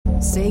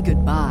Say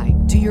goodbye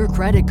to your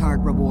credit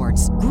card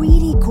rewards.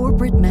 Greedy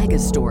corporate mega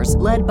stores,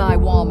 led by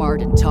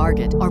Walmart and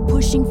Target, are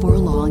pushing for a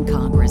law in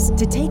Congress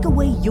to take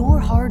away your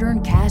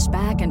hard-earned cash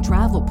back and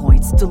travel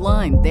points to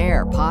line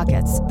their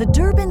pockets. The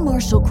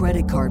Durbin-Marshall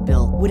credit card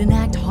bill would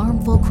enact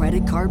harmful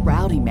credit card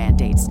routing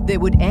mandates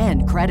that would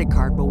end credit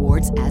card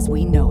rewards as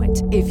we know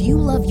it. If you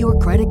love your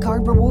credit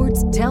card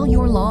rewards, tell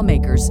your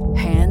lawmakers,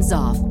 hands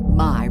off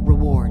my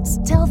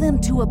rewards. Tell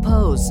them to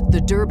oppose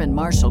the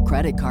Durbin-Marshall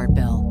credit card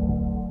bill.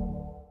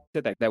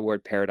 That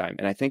word paradigm,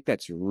 and I think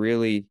that's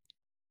really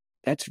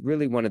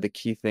one of the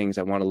key things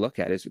I want to look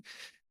at is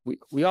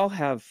we all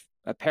have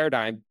a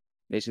paradigm.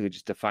 Basically,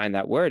 just define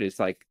that word is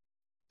like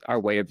our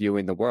way of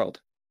viewing the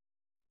world,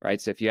 right?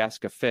 So if you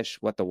ask a fish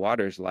what the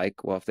water's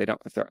like, well, if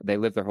they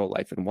live their whole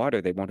life in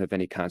water, they won't have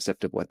any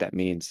concept of what that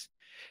means.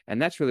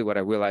 And that's really what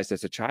I realized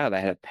as a child.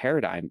 I had a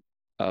paradigm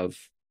of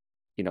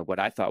what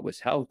I thought was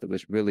health. It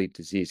was really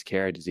disease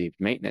care, disease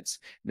maintenance.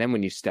 And then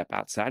when you step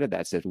outside of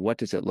that, says, what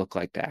does it look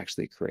like to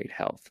actually create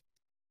health?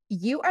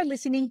 You are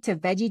listening to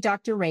Veggie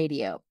Doctor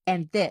Radio,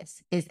 and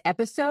this is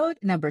episode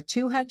number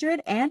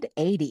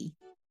 280.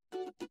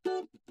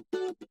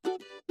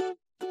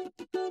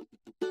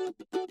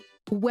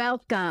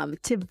 Welcome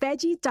to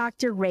Veggie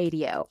Doctor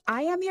Radio.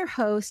 I am your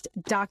host,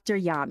 Dr.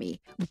 Yami,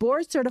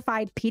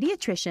 board-certified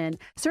pediatrician,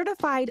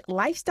 certified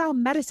lifestyle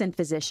medicine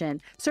physician,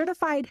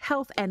 certified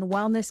health and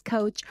wellness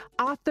coach,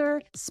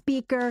 author,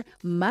 speaker,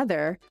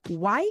 mother,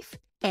 wife,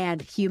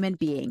 and human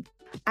being.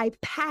 I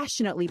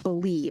passionately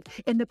believe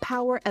in the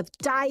power of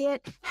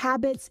diet,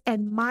 habits,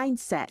 and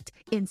mindset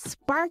in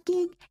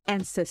sparking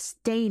and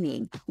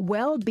sustaining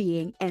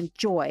well-being and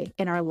joy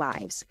in our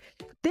lives.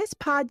 This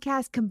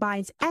podcast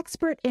combines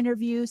expert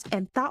interviews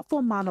and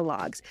thoughtful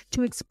monologues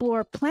to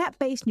explore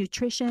plant-based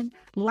nutrition,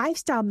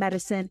 lifestyle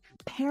medicine,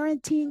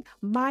 parenting,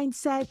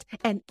 mindset,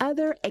 and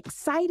other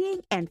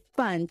exciting and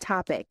fun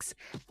topics.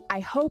 I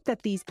hope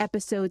that these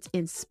episodes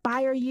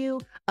inspire you,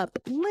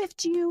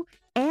 uplift you,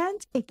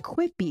 and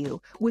equip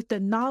you with the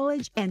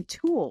knowledge and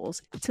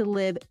tools to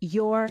live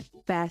your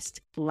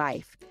best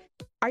life.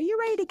 Are you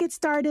ready to get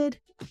started?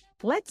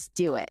 Let's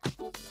do it.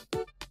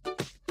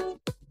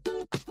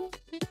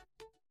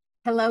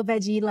 Hello,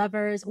 veggie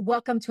lovers.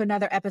 Welcome to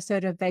another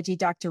episode of Veggie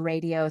Doctor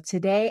Radio.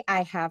 Today,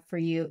 I have for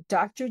you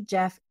Dr.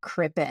 Jeff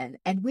Crippen,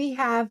 and we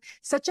have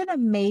such an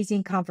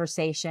amazing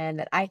conversation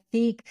that I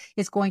think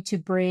is going to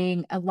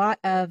bring a lot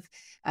of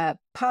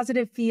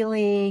positive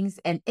feelings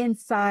and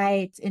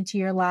insights into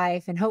your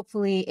life, and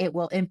hopefully it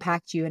will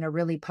impact you in a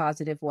really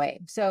positive way.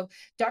 So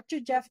Dr.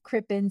 Jeff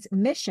Crippen's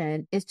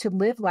mission is to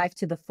live life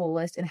to the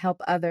fullest and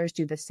help others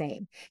do the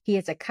same. He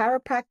is a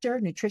chiropractor,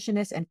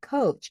 nutritionist, and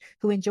coach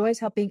who enjoys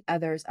helping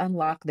others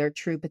unlock their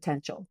true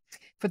potential.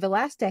 For the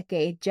last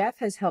decade, Jeff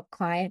has helped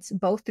clients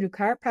both through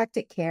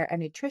chiropractic care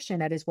and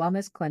nutrition at his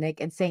wellness clinic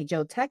in St.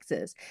 Joe,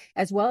 Texas,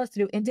 as well as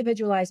through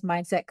individualized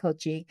mindset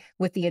coaching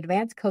with the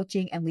Advanced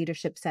Coaching and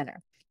Leadership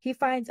Center. He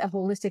finds a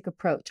holistic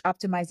approach,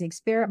 optimizing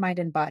spirit, mind,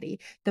 and body,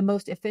 the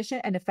most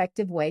efficient and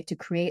effective way to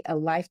create a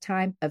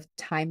lifetime of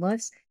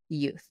timeless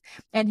youth.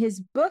 And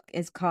his book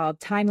is called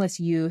Timeless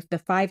Youth, The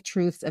 5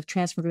 Truths of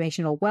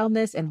Transformational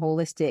Wellness and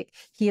Holistic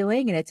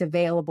Healing. And it's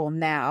available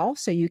now.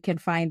 So you can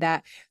find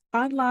that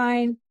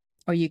online,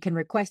 or you can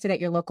request it at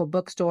your local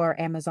bookstore,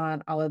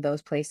 Amazon, all of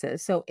those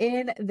places. So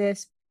in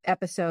this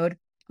episode,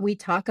 we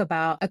talk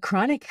about a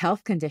chronic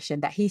health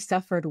condition that he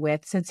suffered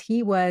with since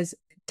he was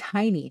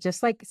tiny,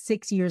 just like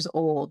 6 years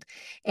old,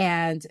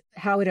 and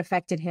how it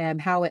affected him,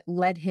 how it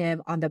led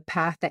him on the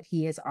path that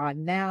he is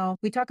on now.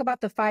 We talk about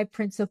the 5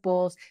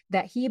 principles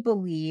that he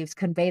believes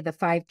convey the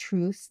 5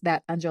 truths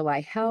that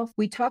underlie health.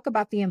 We talk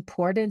about the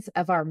importance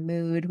of our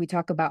mood. We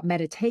talk about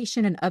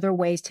meditation and other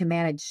ways to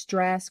manage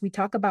stress. We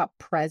talk about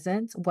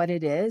presence, what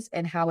it is,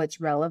 and how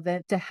it's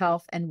relevant to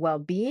health and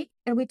well-being.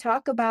 And we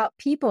talk about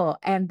people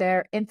and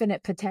their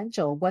infinite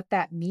potential, what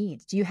that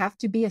means. Do you have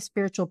to be a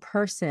spiritual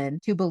person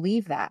to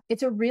believe that?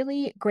 It's a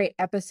really great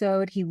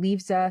episode. He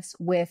leaves us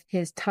with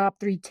his top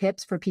 3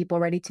 tips for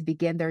people ready to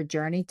begin their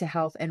journey to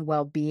health and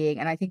well-being.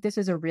 And I think this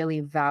is a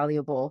really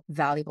valuable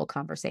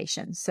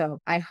conversation.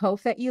 So I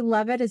hope that you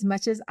love it as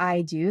much as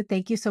I do.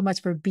 Thank you so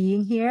much for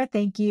being here.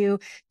 Thank you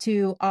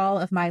to all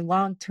of my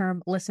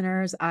long-term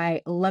listeners.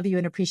 I love you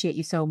and appreciate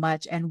you so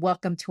much. And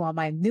welcome to all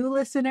my new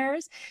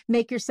listeners.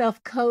 Make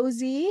yourself cozy.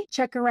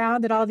 Check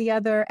around at all the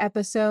other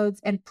episodes,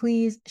 and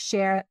please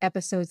share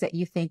episodes that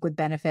you think would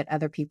benefit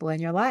other people in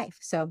your life.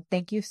 So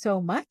thank you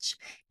so much.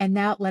 And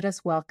now let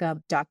us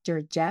welcome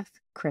Dr. Jeff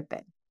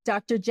Crippen.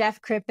 Dr.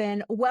 Jeff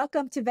Crippen,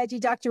 welcome to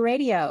Veggie Doctor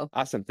Radio.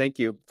 Awesome. Thank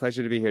you.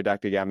 Pleasure to be here,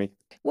 Dr. Yami.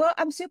 Well,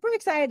 I'm super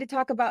excited to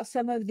talk about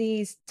some of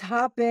these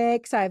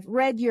topics. I've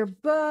read your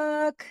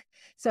book,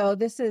 so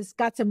this has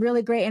got some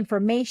really great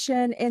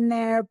information in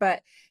there,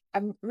 but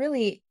I'm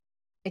really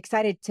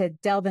excited to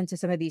delve into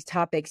some of these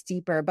topics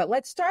deeper. But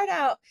let's start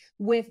out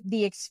with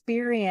the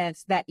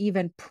experience that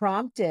even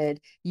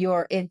prompted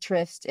your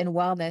interest in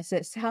wellness.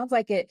 It sounds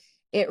like it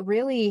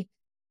really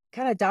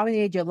kind of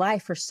dominated your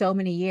life for so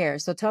many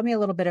years. So tell me a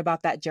little bit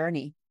about that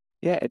journey.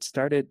 Yeah, it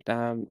started,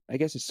 I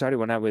guess it started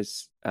when I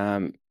was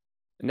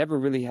never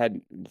really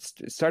had,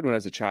 it started when I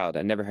was a child.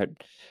 I never had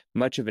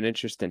much of an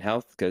interest in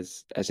health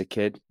because as a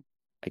kid,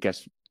 I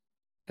guess,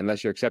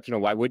 unless you're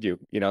exceptional, why would you?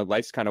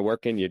 Life's kind of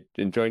working, you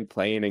enjoying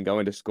playing and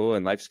going to school,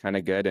 and life's kind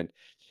of good. And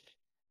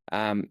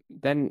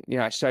then,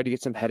 I started to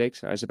get some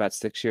headaches when I was about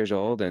 6 years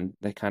old, and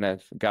they kind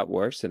of got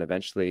worse. And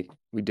eventually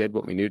we did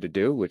what we knew to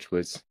do, which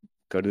was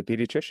go to the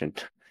pediatrician,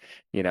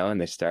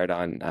 and they started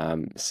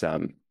on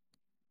some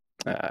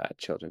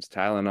children's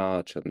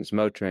Tylenol, children's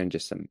Motrin,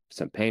 just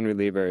some pain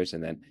relievers.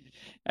 And then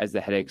as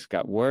the headaches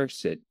got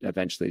worse, it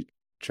eventually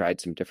tried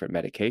some different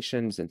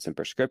medications and some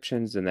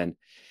prescriptions. And then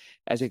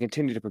as it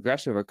continued to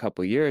progress over a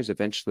couple of years,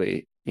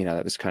 eventually,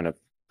 that was kind of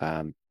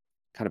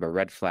a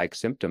red flag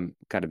symptom,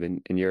 kind of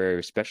in your area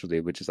of specialty,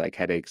 which is like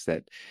headaches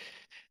that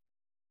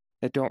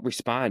don't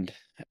respond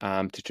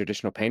to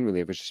traditional pain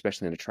relievers,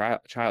 especially in a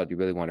child. You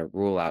really want to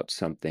rule out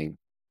something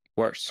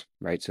worse,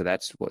 right? So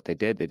that's what they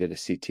did. They did a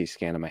CT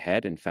scan of my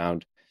head and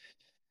found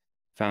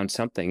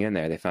something in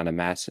there. They found a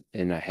mass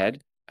in my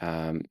head.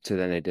 So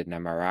then they did an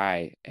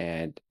MRI,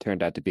 and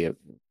turned out to be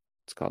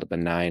it's called a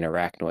benign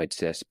arachnoid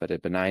cyst, but a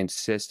benign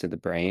cyst in the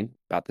brain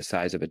about the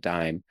size of a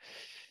dime.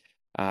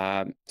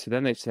 So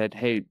then they said,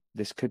 hey,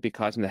 this could be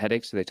causing the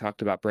headache. So they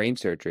talked about brain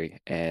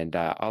surgery and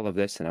all of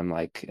this. And I'm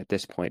like, at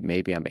this point,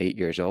 maybe I'm 8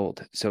 years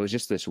old. So it was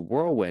just this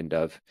whirlwind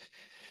of,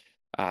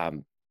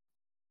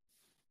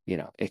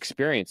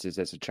 experiences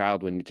as a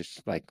child when you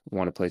just like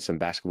want to play some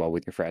basketball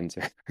with your friends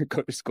or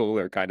go to school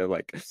or kind of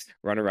like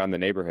run around the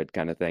neighborhood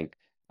kind of thing.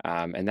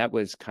 And that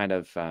was kind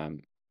of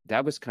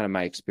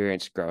my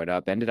experience growing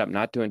up. Ended up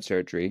not doing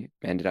surgery,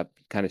 ended up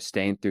kind of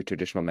staying through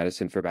traditional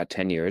medicine for about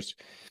 10 years,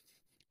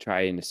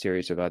 trying a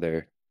series of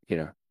other,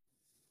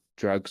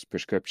 drugs,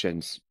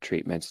 prescriptions,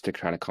 treatments to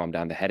try to calm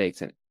down the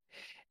headaches.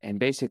 And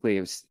basically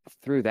it was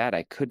through that,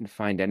 I couldn't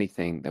find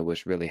anything that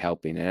was really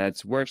helping. And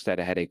it's worse, I had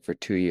a headache for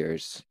 2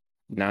 years,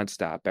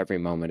 nonstop, every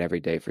moment, every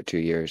day for 2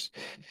 years.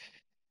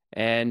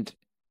 And,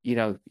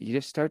 you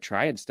just start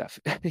trying stuff,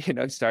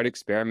 start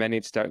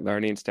experimenting, start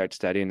learning, start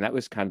studying. That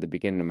was kind of the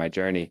beginning of my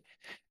journey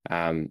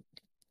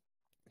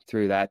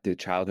through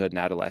childhood and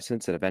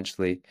adolescence, and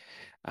eventually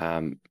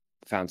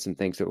found some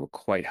things that were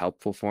quite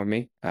helpful for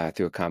me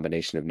through a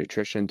combination of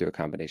nutrition, through a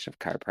combination of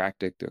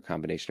chiropractic, through a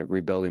combination of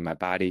rebuilding my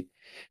body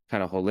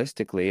kind of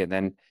holistically. And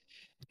then,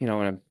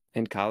 when I'm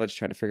in college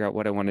trying to figure out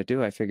what I want to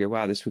do, I figured,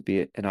 wow, this would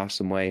be an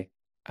awesome way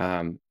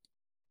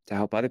to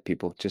help other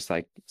people, just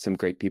like some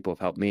great people have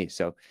helped me.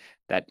 So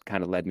that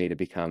kind of led me to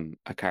become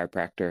a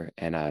chiropractor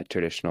and a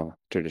traditional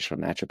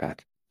naturopath.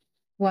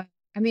 Well,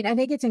 I mean, I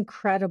think it's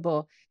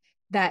incredible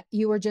that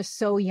you were just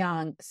so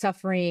young,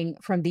 suffering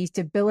from these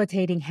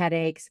debilitating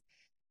headaches.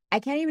 I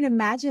can't even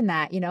imagine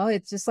that,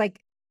 it's just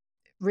like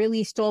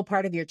really stole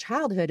part of your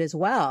childhood as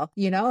well.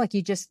 Like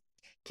you just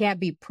can't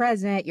be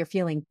present. You're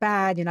feeling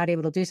bad. You're not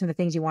able to do some of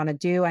the things you want to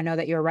do. I know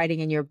that you're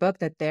writing in your book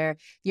that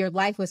your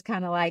life was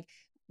kind of like,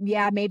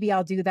 yeah, maybe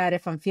I'll do that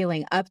if I'm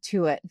feeling up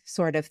to it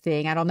sort of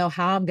thing. I don't know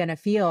how I'm going to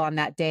feel on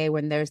that day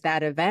when there's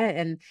that event.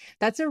 And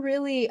that's a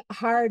really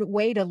hard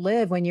way to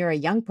live when you're a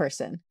young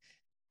person.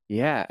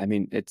 Yeah. I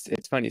mean, it's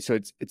funny. So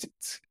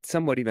it's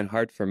somewhat even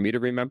hard for me to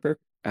remember,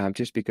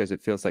 just because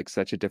it feels like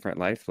such a different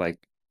life. Like,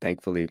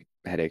 thankfully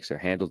headaches are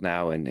handled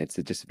now, and it's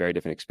just a very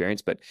different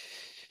experience. But,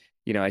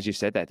 as you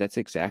said that's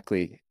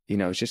exactly,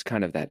 it's just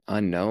kind of that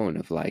unknown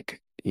of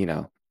like,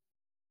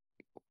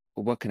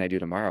 what can I do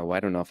tomorrow? Well,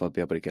 I don't know if I'll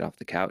be able to get off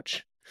the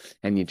couch.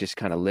 And you just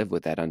kind of live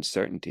with that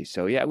uncertainty.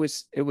 So yeah, it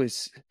was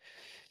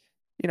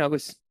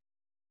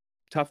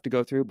tough to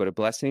go through, but a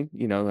blessing.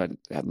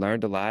 I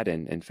learned a lot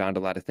and found a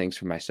lot of things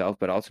for myself,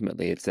 but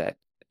ultimately it's that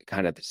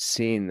kind of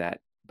seeing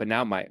that. But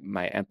now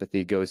my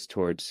empathy goes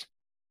towards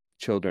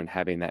children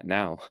having that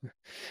now,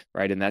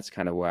 right? And that's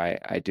kind of why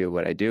I do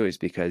what I do, is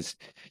because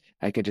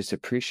I can just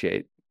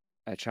appreciate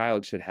a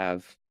child should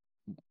have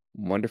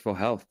wonderful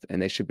health,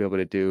 and they should be able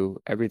to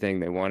do everything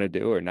they want to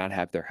do or not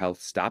have their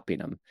health stopping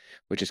them,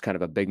 which is kind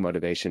of a big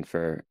motivation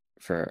for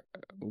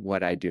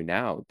what I do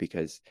now,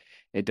 because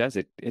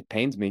it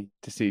pains me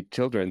to see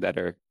children that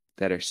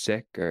are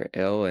sick or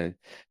ill, and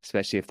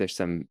especially if there's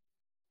some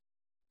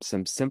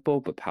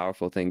simple but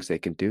powerful things they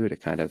can do to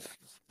kind of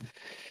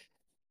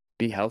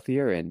be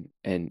healthier and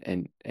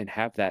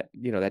have that,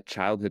 that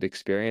childhood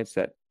experience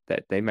that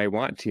they may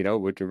want,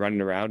 with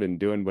running around and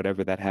doing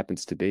whatever that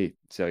happens to be.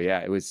 So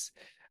yeah, it's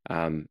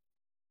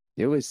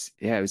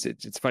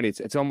funny.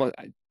 It's almost,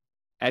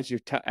 as you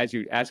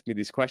ask me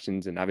these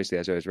questions, and obviously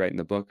as I was writing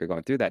the book or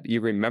going through that,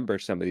 you remember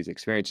some of these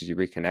experiences, you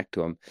reconnect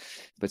to them,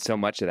 but so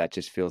much of that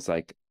just feels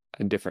like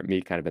a different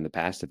me kind of in the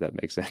past, if that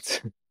makes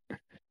sense.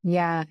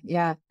 Yeah.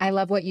 Yeah. I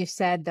love what you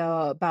said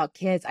though about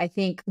kids. I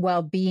think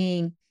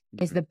well-being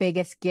is the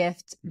biggest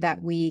gift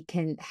that we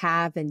can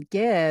have and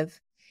give.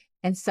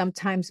 And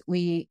sometimes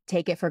we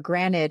take it for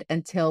granted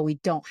until we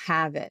don't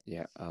have it.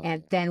 Yeah. Oh,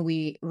 and then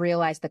we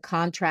realize the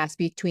contrast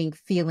between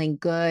feeling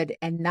good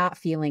and not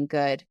feeling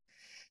good.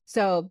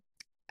 So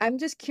I'm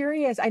just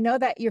curious. I know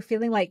that you're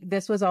feeling like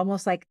this was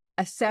almost like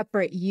a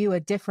separate you, a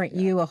different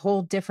you, a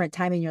whole different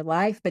time in your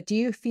life. But do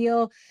you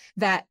feel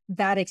that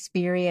that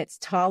experience,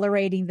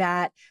 tolerating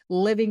that,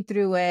 living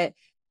through it,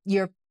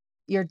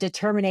 your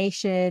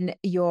determination,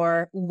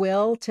 your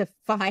will to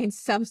find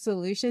some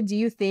solution, do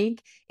you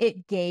think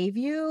it gave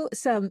you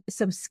some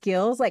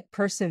skills like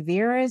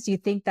perseverance? Do you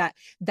think that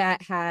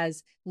that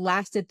has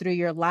lasted through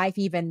your life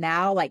even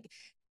now? Like,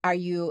 are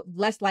you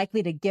less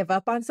likely to give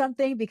up on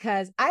something?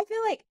 Because I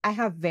feel like I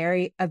have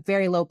a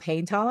very low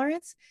pain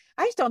tolerance.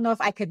 I just don't know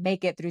if I could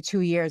make it through 2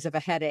 years of a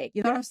headache.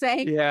 You know what I'm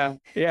saying? Yeah.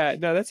 Yeah.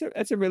 No,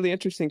 that's a really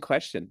interesting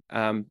question.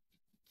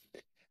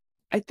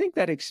 I think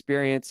that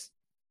experience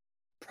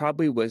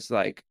probably was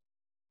like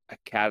a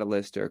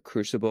catalyst or a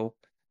crucible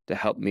to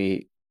help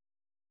me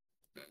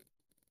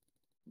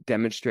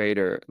demonstrate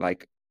or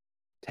like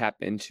tap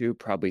into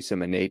probably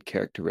some innate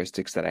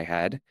characteristics that I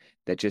had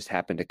that just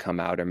happened to come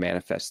out or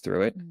manifest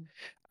through it. Mm.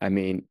 I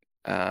mean,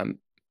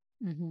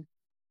 Mm-hmm.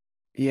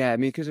 yeah, I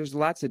mean, because there's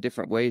lots of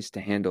different ways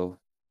to handle,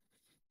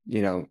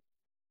 you know,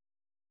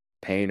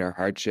 pain or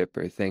hardship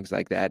or things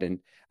like that. And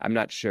I'm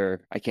not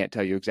sure, I can't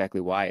tell you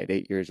exactly why at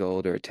 8 years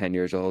old or at 10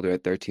 years old or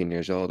at 13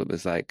 years old, it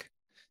was like,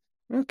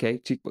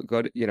 okay,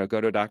 go to,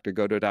 go to a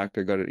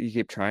doctor, you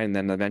keep trying.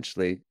 Then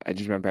eventually I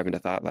just remember having a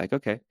thought like,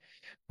 okay,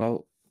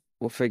 well,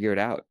 we'll figure it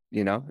out,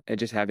 and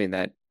just having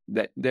that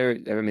there,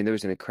 I mean, there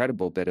was an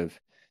incredible bit of,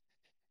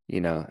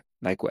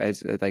 like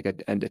as like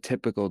a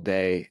typical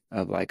day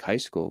of like high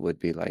school would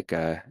be like,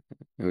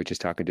 we were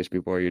just talking just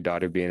before your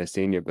daughter being a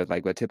senior, but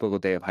like a typical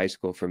day of high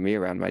school for me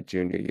around my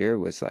junior year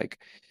was like,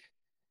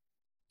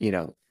 you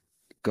know,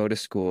 go to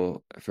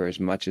school for as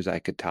much as I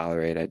could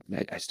tolerate.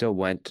 I still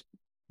went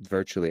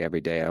virtually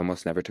every day. I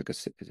almost never took a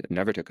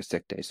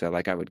sick day. So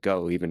like I would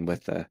go even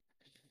with the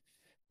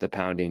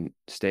pounding,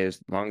 stay as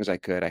long as I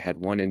could. I had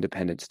one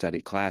independent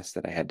study class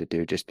that I had to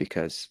do just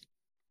because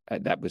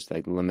that was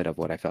like the limit of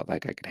what I felt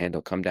like I could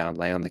handle. Come down,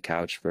 lay on the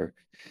couch for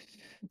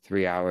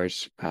 3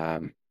 hours.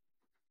 I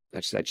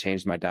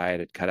changed my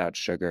diet. I'd cut out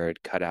sugar.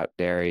 I'd cut out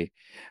dairy.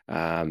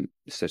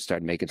 So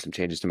started making some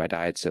changes to my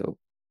diet. So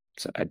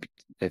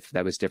if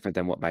that was different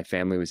than what my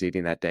family was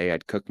eating that day,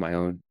 I'd cook my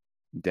own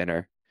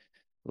dinner,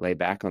 lay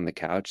back on the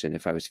couch. And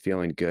if I was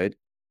feeling good,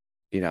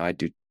 I'd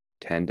do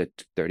 10 to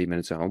 30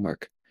 minutes of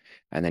homework.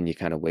 And then you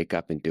kind of wake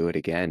up and do it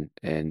again.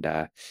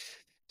 And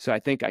so I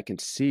think I can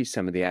see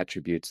some of the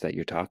attributes that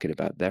you're talking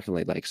about.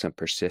 Definitely like some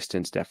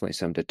persistence, definitely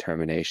some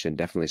determination,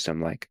 definitely some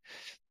like,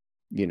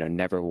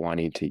 never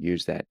wanting to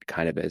use that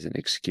kind of as an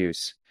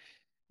excuse.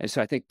 And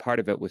so I think part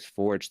of it was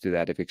forged through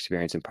that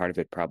experience, and part of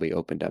it probably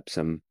opened up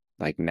some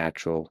like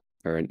natural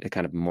or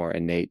kind of more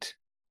innate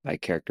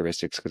like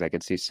characteristics, because I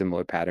can see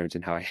similar patterns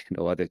in how I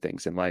handle other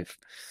things in life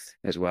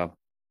as well.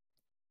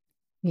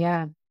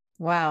 Yeah.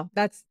 Wow.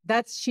 That's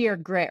sheer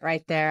grit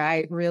right there.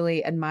 I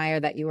really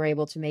admire that you were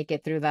able to make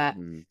it through that.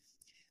 Mm.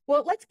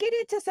 Well, let's get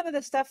into some of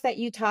the stuff that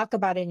you talk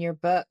about in your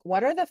book.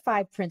 What are the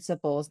 5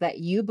 principles that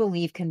you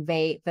believe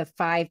convey the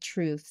 5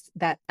 truths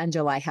that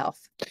underlie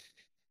health?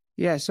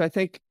 Yeah. So I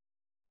think,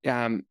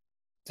 so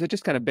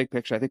just kind of big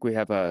picture, I think we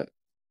have a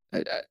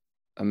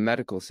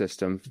medical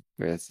system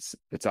where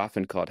it's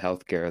often called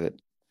healthcare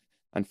that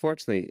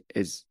unfortunately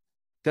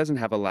doesn't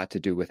have a lot to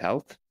do with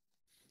health,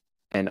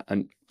 and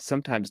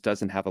sometimes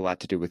doesn't have a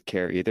lot to do with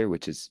care either,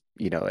 which is,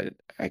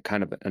 a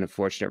kind of an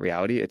unfortunate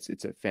reality.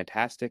 It's a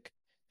fantastic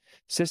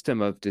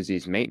system of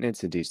disease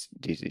maintenance and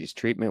disease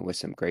treatment with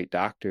some great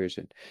doctors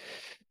and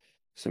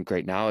some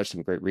great knowledge,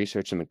 some great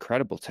research, some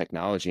incredible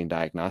technology and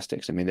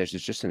diagnostics. I mean, there's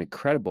just an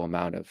incredible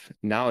amount of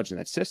knowledge in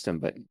that system,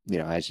 but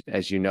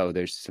as you know,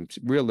 there's some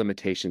real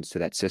limitations to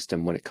that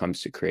system when it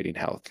comes to creating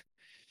health.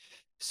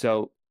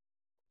 So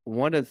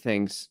one of the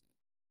things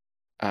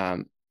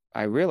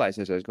I realized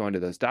as I was going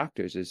to those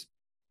doctors is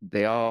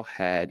they all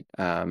had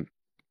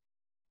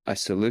a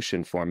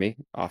solution for me,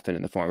 often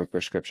in the form of a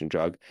prescription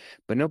drug,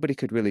 but nobody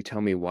could really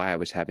tell me why I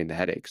was having the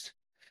headaches.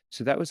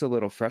 So that was a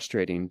little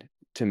frustrating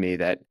to me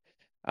that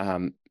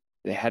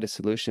they had a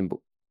solution,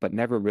 but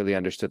never really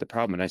understood the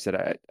problem. And I said,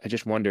 I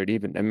just wondered, I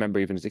remember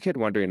even as a kid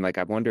wondering, like,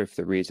 I wonder if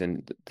the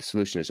reason the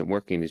solution isn't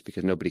working is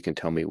because nobody can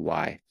tell me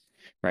why,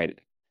 right?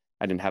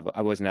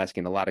 I wasn't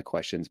asking a lot of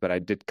questions, but I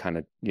did kind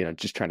of,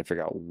 just trying to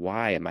figure out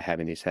why am I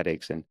having these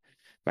headaches and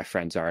my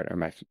friends aren't, or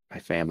my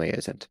family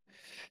isn't.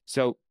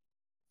 So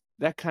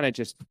that kind of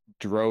just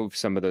drove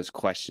some of those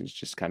questions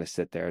just kind of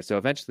sit there. So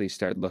eventually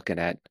start looking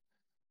at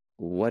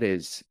what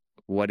is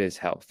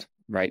health,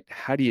 right?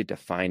 How do you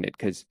define it?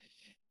 Because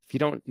if you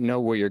don't know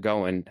where you're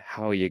going,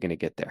 how are you going to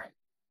get there?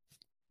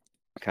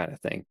 Kind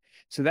of thing.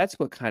 So that's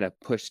what kind of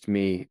pushed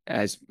me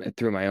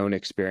through my own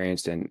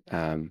experience and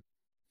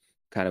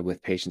kind of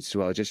with patients as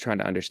well, just trying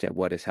to understand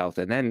what is health.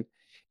 And then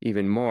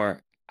even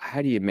more,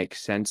 how do you make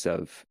sense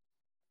of,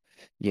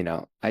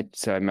 so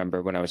I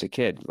remember when I was a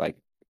kid, like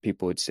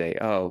people would say,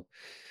 oh,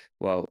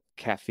 well,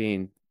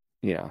 caffeine,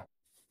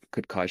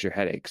 could cause your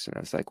headaches. And I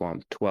was like, well,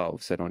 I'm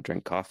 12, so I don't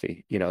drink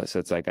coffee, so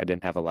it's like I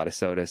didn't have a lot of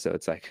soda. So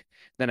it's like,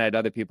 then I had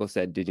other people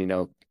said, did you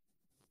know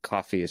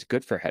coffee is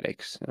good for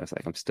headaches? And I was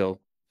like, I'm still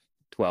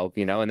 12,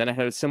 and then I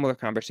had a similar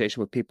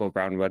conversation with people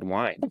around red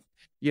wine,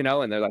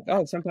 and they're like,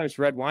 oh, sometimes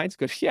red wine's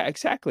good. Yeah,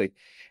 exactly.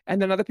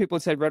 And then other people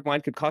said red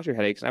wine could cause you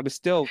headaches. And I was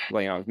still,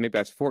 maybe I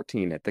was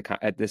 14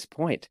 at this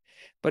point,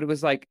 but it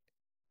was like,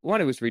 one,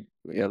 it was a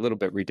little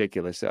bit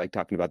ridiculous, like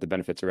talking about the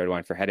benefits of red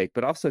wine for headache,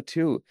 but also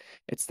two,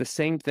 it's the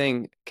same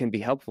thing can be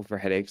helpful for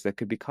headaches that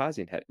could be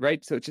causing headache,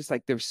 right? So it's just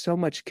like, there's so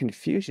much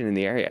confusion in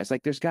the area. It's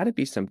like, there's got to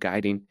be some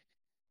guiding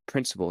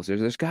principles.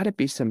 There's got to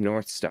be some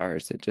North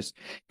Stars that just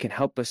can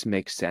help us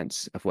make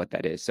sense of what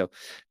that is. So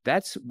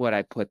that's what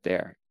I put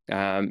there.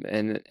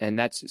 And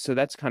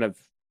that's kind of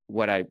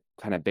what I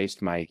kind of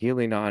based my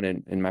healing on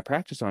and my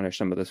practice on, are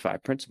some of those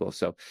 5 principles.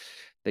 So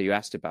that you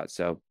asked about.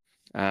 So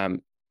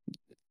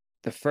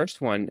the first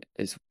one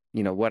is,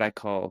 what I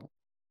call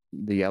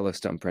the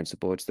Yellowstone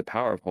principle. It's the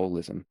power of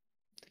holism,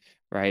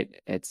 right?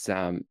 It's,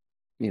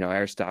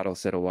 Aristotle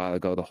said a while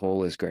ago, the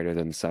whole is greater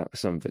than the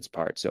sum of its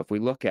parts. So if we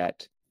look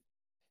at,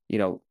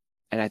 and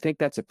I think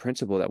that's a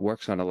principle that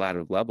works on a lot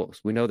of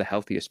levels. We know the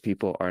healthiest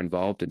people are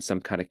involved in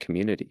some kind of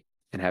community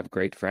and have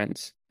great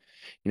friends.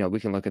 We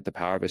can look at the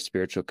power of a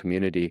spiritual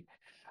community,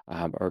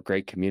 or a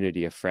great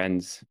community of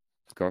friends,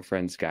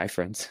 girlfriends, guy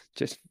friends,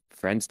 just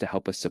friends to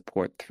help us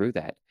support through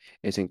that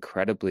is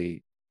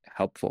incredibly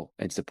helpful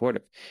and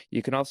supportive.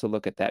 You can also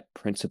look at that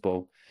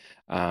principle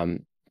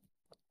when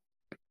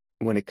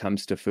it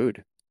comes to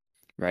food,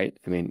 right?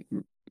 I mean,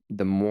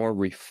 the more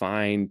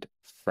refined,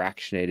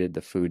 fractionated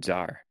the foods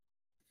are,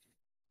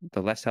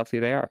 the less healthy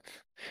they are,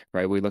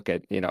 right? We look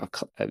at,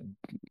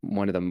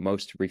 one of the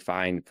most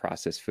refined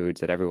processed foods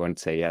that everyone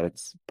say, yeah,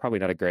 that's probably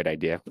not a great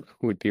idea,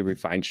 would be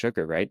refined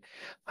sugar, right?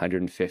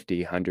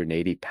 150,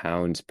 180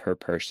 pounds per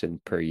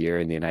person per year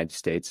in the United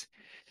States.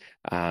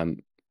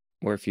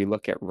 Or if you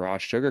look at raw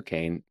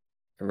sugarcane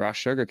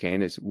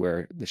is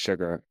where the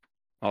sugar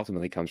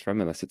ultimately comes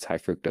from, unless it's high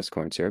fructose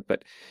corn syrup,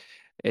 but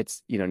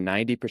it's,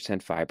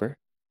 90% fiber.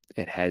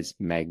 It has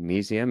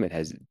magnesium. It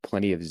has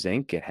plenty of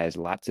zinc. It has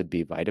lots of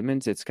B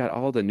vitamins. It's got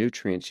all the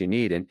nutrients you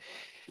need. And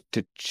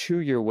to chew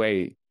your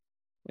way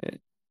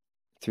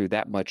through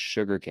that much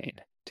sugar cane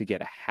to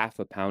get a half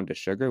a pound of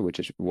sugar, which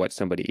is what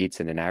somebody eats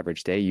in an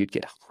average day, you'd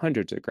get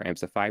hundreds of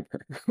grams of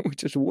fiber,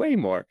 which is way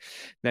more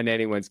than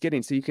anyone's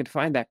getting. So you can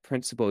find that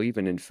principle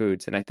even in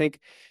foods. And I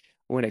think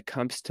when it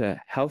comes to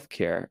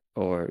healthcare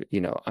or,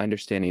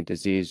 understanding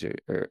disease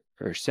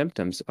or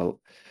symptoms,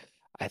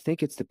 I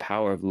think it's the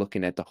power of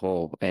looking at the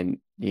whole. And,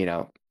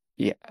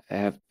 I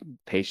have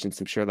patients,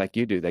 I'm sure like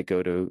you do, that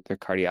go to their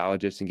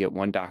cardiologist and get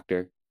one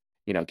doctor,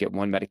 get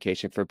one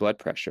medication for blood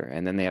pressure,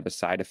 and then they have a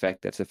side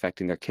effect that's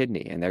affecting their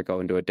kidney and they're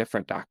going to a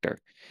different doctor,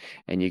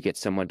 and you get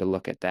someone to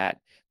look at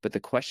that. But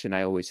the question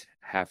I always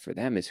have for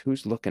them is,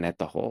 who's looking at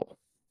the whole,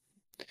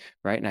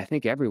 right? And I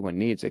think everyone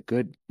needs a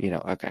good,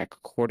 a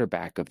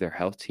quarterback of their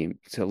health team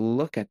to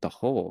look at the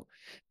whole,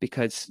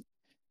 because,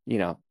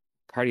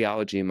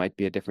 cardiology might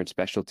be a different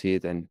specialty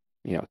than,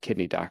 a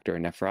kidney doctor or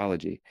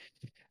nephrology.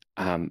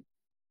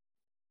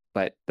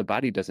 But the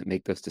body doesn't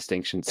make those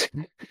distinctions.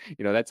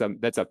 That's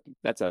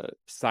a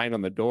sign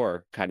on the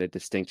door kind of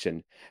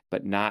distinction,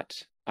 but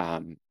not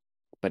in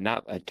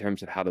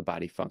terms of how the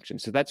body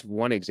functions. So that's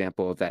one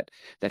example of that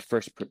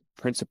first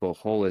principle,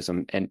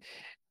 holism.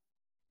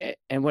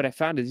 And what I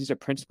found is these are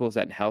principles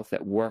that in health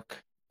that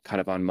work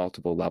kind of on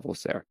multiple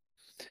levels there.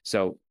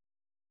 So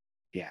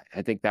yeah,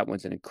 I think that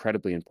one's an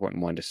incredibly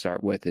important one to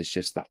start with, is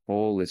just the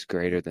whole is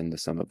greater than the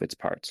sum of its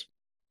parts.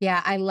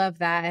 Yeah, I love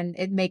that. And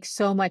it makes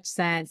so much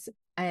sense.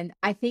 And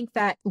I think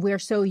that we're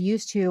so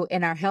used to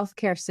in our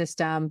healthcare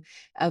system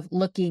of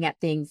looking at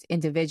things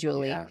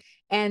individually. Yeah.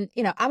 And,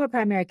 I'm a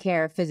primary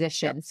care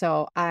physician. Yep.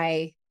 So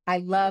I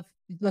love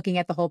looking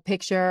at the whole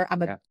picture.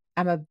 I'm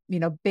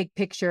a big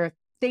picture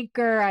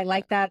thinker. I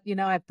like that,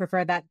 I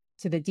prefer that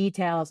to the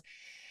details.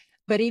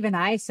 But even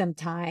I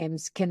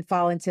sometimes can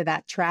fall into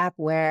that trap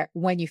where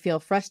when you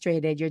feel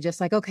frustrated, you're just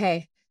like,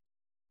 okay,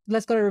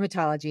 let's go to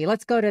rheumatology.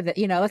 Let's go to go to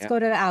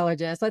the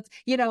allergist. Let's,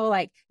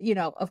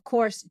 of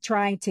course,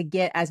 trying to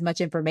get as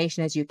much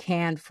information as you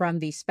can from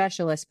these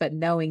specialists, but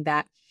knowing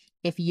that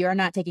if you're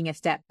not taking a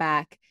step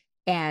back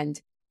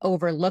and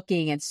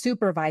overlooking and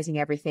supervising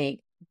everything,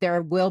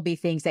 there will be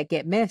things that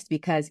get missed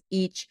because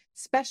each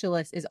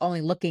specialist is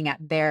only looking at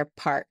their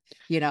part,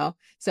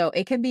 So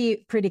it can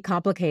be pretty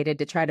complicated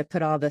to try to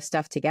put all this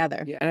stuff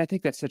together. Yeah, and I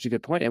think that's such a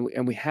good point.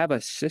 And we have a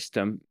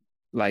system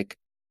like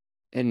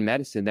in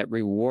medicine that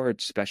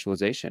rewards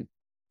specialization,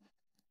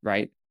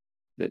 right?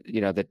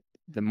 The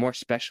more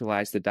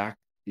specialized the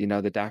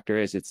doctor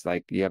is, it's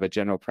like you have a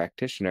general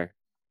practitioner,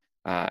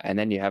 and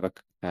then you have an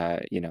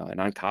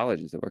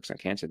oncologist that works on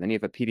cancer. Then you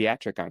have a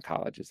pediatric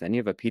oncologist. Then you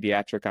have a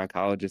pediatric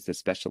oncologist that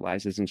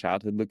specializes in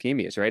childhood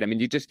leukemias, right? I mean,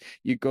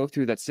 you go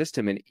through that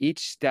system, and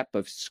each step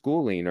of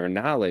schooling or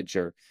knowledge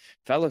or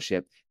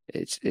fellowship,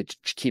 it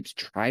keeps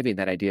driving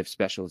that idea of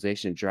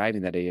specialization.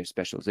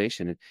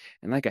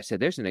 And like I said,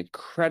 there's an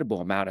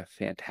incredible amount of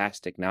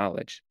fantastic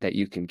knowledge that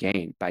you can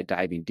gain by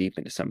diving deep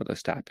into some of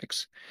those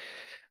topics.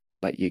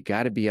 But you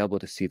got to be able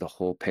to see the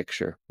whole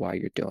picture while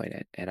you're doing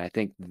it. And I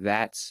think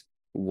that's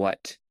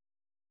what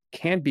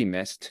can be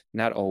missed,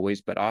 not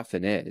always, but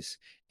often is.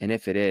 And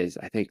if it is,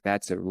 I think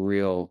that's a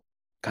real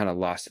kind of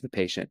loss to the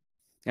patient.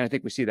 And I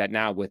think we see that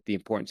now with the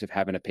importance of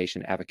having a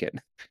patient advocate,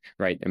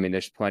 right? I mean,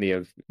 there's plenty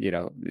of,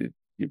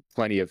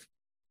 plenty of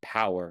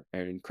power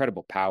and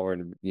incredible power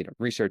and,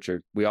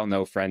 researcher. We all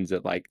know friends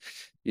that like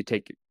you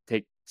take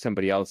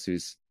somebody else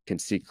who's can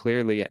see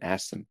clearly and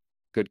ask them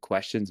good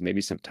questions,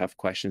 maybe some tough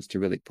questions to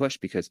really push,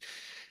 because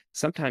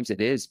sometimes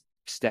it is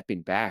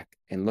stepping back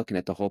and looking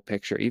at the whole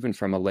picture, even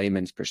from a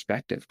layman's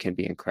perspective, can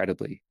be an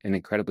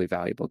incredibly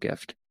valuable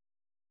gift.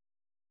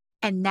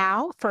 And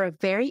now for a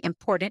very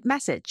important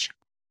message.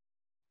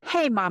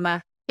 Hey,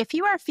 Mama, if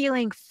you are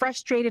feeling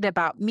frustrated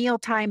about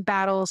mealtime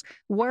battles,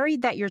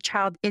 worried that your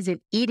child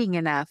isn't eating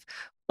enough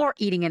or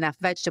eating enough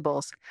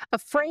vegetables,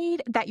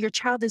 afraid that your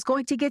child is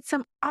going to get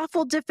some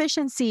awful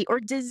deficiency or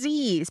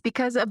disease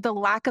because of the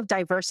lack of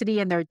diversity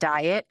in their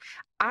diet,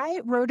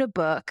 I wrote a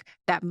book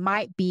that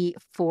might be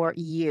for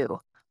you.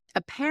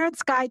 A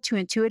Parent's Guide to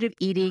Intuitive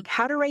Eating,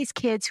 How to Raise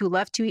Kids Who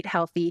Love to Eat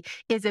Healthy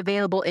is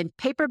available in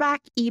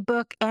paperback,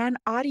 ebook, and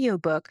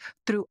audiobook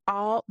through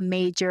all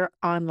major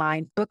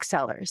online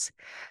booksellers.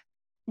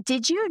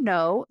 Did you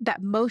know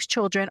that most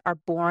children are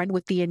born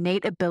with the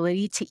innate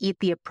ability to eat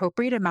the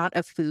appropriate amount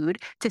of food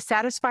to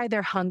satisfy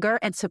their hunger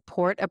and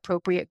support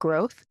appropriate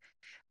growth?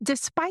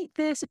 Despite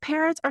this,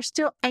 parents are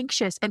still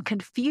anxious and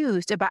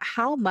confused about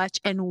how much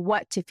and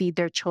what to feed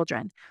their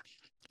children.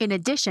 In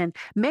addition,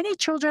 many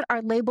children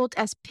are labeled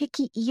as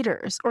picky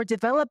eaters or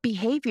develop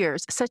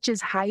behaviors such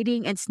as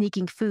hiding and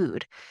sneaking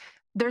food.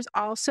 There's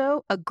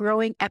also a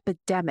growing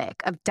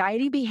epidemic of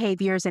dieting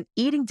behaviors and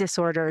eating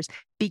disorders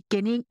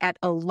beginning at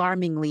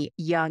alarmingly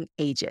young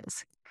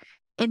ages.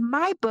 In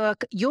my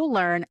book, you'll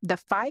learn the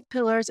 5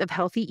 pillars of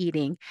healthy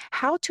eating,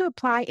 how to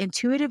apply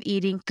intuitive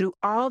eating through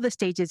all the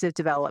stages of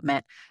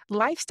development,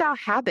 lifestyle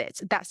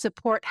habits that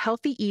support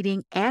healthy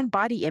eating and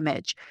body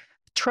image,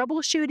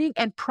 troubleshooting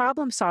and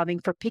problem solving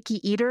for picky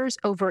eaters,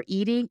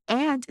 overeating,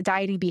 and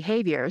dieting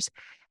behaviors,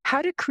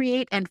 how to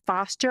create and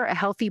foster a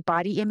healthy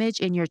body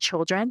image in your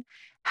children,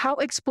 how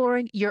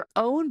exploring your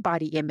own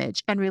body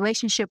image and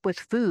relationship with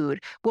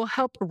food will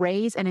help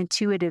raise an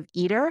intuitive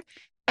eater,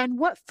 and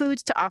what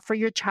foods to offer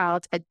your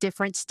child at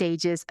different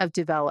stages of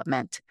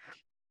development.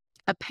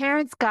 A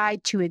Parent's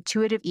Guide to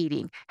Intuitive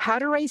Eating, How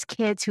to Raise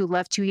Kids Who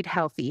Love to Eat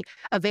Healthy,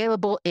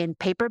 available in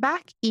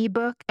paperback,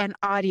 ebook, and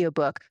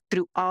audiobook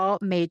through all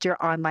major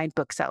online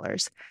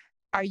booksellers.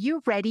 Are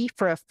you ready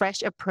for a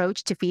fresh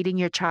approach to feeding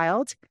your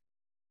child?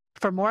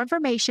 For more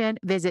information,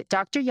 visit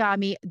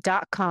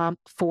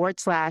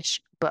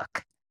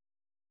dryami.com/book.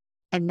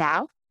 And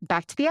now,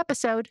 back to the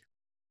episode.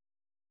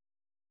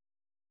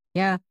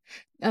 Yeah.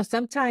 Now,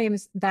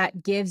 sometimes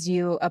that gives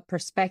you a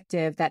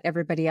perspective that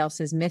everybody else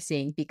is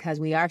missing because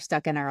we are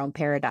stuck in our own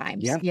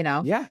paradigms,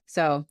 Yeah.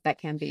 So that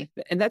can be.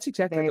 And that's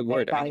exactly very, the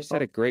word. very I mean, you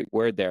said a great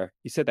word there.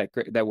 You said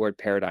that word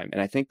paradigm.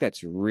 And I think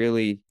that's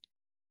really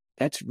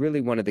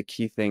one of the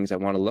key things I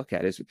want to look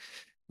at is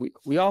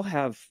we all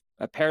have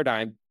a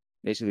paradigm.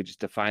 Basically, just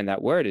define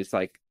that word is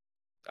like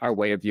our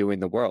way of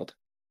viewing the world,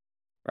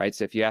 right?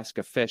 So if you ask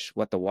a fish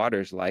what the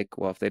water's like,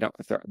 well, if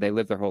they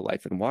live their whole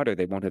life in water,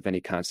 they won't have any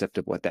concept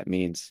of what that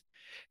means.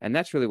 And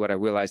that's really what I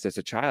realized as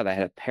a child. I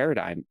had a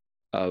paradigm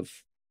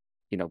of,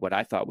 what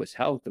I thought was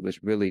health. It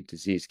was really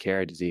disease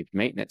care, disease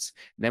maintenance.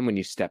 And then when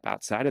you step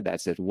outside of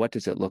that, said, what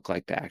does it look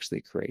like to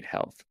actually create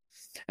health?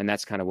 And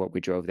that's kind of what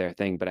we drove their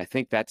thing. But I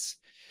think that's,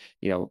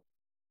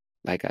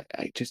 like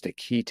just a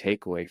key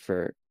takeaway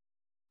for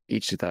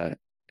each of the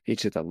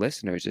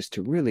listeners is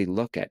to really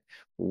look at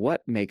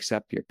what makes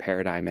up your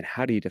paradigm and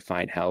how do you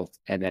define health?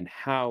 And then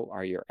how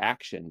are your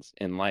actions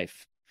in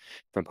life,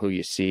 from who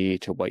you see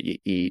to what you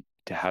eat,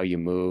 to how you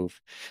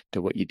move,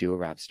 to what you do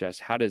around stress?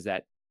 How does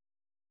that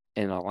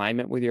in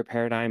alignment with your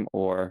paradigm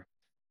or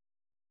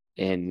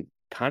in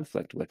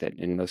conflict with it?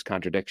 And those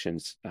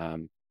contradictions,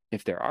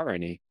 if there are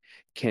any,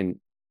 can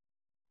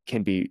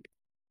be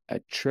a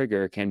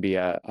trigger, can be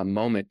a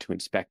moment to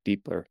inspect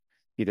deeper,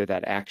 either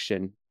that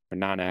action or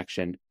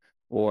non-action,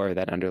 or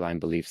that underlying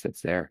beliefs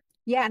that's there.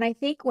 Yeah. And I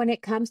think when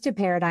it comes to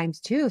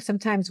paradigms too,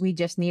 sometimes we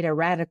just need a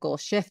radical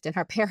shift in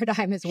our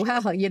paradigm as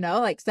well.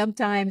 Like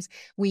sometimes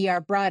we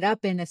are brought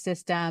up in a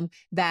system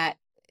that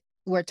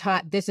we're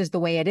taught this is the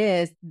way it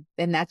is,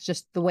 and that's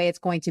just the way it's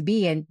going to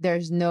be. And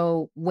there's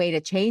no way to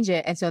change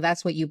it. And so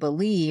that's what you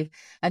believe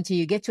until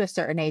you get to a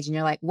certain age and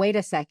you're like, wait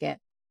a second.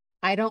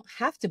 I don't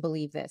have to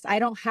believe this. I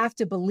don't have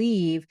to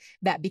believe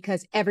that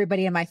because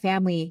everybody in my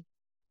family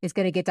is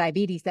going to get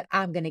diabetes, that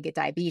I'm going to get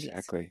diabetes.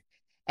 Exactly.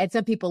 And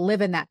some people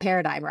live in that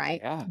paradigm, right?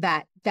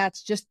 Yeah.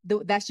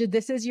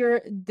 This is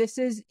your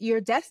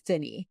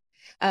destiny.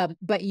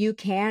 But you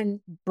can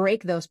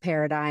break those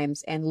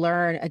paradigms and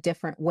learn a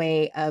different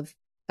way of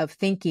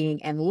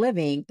thinking and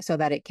living so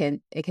that it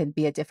can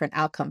be a different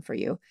outcome for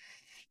you.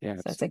 Yeah.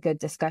 So that's a good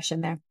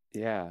discussion there.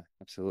 Yeah,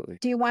 absolutely.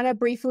 Do you want to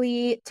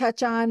briefly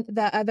touch on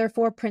the other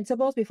 4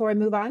 principles before we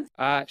move on?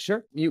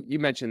 Sure. You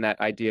mentioned that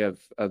idea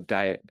of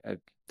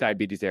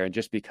diabetes there. And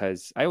just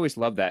because I always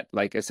love that,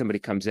 like if somebody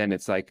comes in,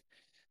 it's like,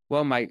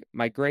 well, my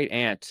great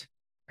aunt,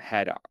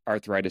 had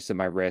arthritis in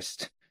my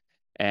wrist,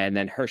 and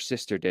then her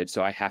sister did,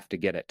 so I have to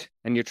get it.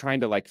 And you're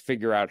trying to like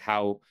figure out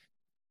how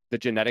the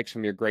genetics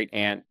from your great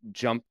aunt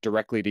jump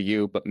directly to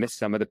you, but miss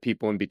some of the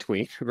people in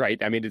between,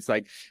 right? I mean, it's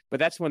like, but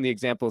that's one of the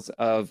examples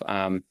of,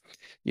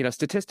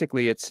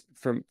 statistically, it's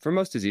for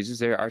most diseases,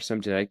 there are some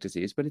genetic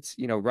disease, but it's,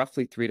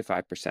 roughly 3 to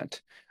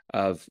 5%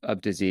 of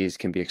disease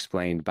can be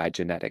explained by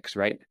genetics,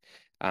 right?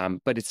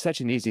 But it's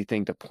such an easy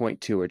thing to point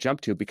to or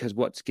jump to, because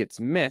what gets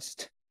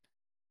missed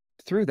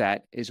through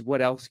that is what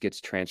else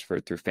gets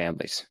transferred through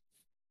families.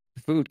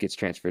 Food gets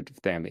transferred to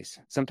families.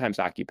 Sometimes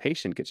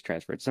occupation gets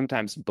transferred.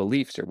 Sometimes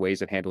beliefs or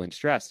ways of handling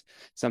stress.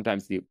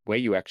 Sometimes the way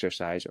you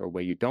exercise or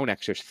way you don't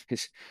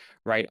exercise,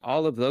 right?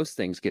 All of those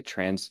things get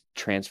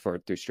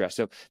transferred through stress.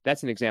 So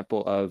that's an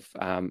example of,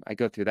 I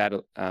go through that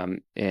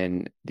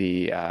in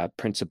the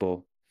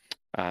principle,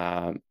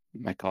 I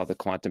call the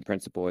quantum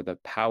principle, or the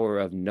power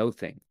of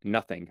nothing,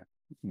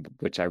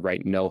 which I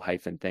write no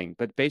hyphen thing.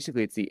 But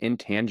basically, it's the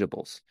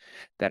intangibles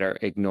that are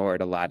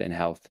ignored a lot in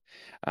health.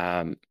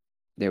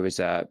 There was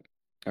a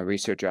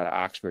researcher out of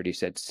Oxford. He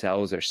said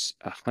cells are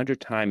 100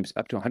 times,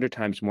 up to 100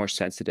 times more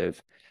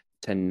sensitive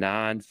to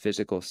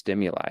non-physical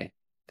stimuli,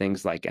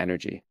 things like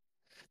energy,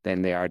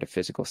 than they are to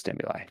physical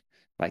stimuli,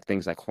 like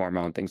things like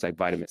hormone, things like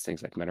vitamins,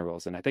 things like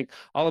minerals. And I think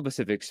all of us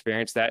have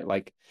experienced that.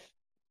 Like,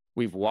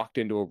 we've walked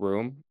into a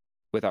room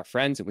with our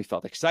friends and we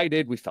felt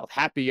excited, we felt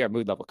happy, our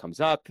mood level comes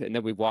up, and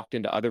then we walked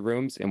into other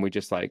rooms and we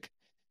just like,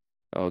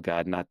 oh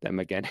God, not them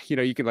again.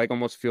 You can like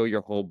almost feel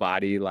your whole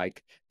body,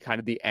 like kind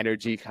of the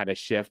energy kind of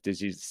shift as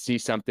you see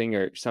something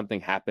or something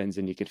happens,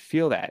 and you can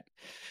feel that.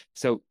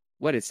 So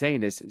what it's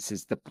saying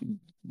is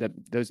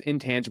those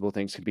intangible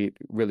things can be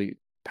really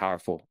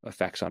powerful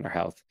effects on our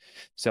health.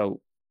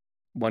 So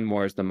one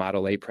more is the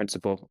Model A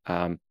principle,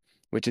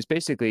 which is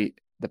basically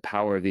the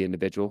power of the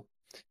individual.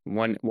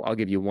 I'll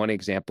give you one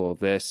example of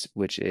this,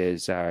 which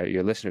is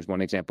your listeners,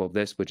 one example of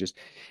this, which is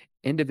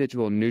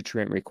individual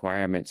nutrient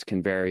requirements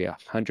can vary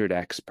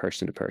 100x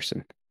person to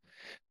person,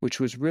 which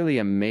was really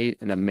an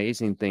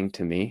amazing thing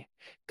to me,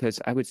 because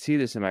I would see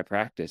this in my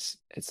practice.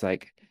 It's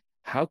like,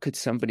 how could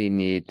somebody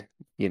need,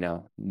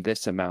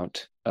 this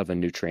amount of a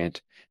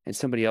nutrient and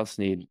somebody else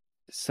need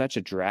such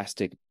a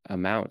drastic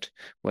amount,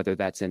 whether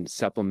that's in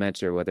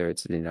supplements or whether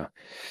it's, in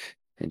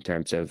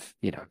terms of,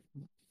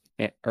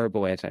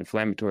 herbal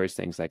anti-inflammatories,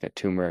 things like a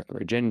turmeric or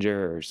a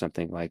ginger or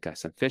something like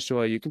some fish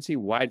oil. You can see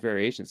wide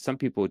variations. Some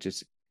people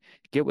just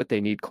get what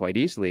they need quite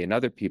easily, and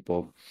other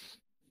people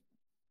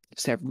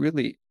just have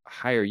really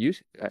higher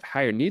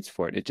needs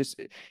for it. It's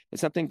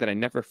something that I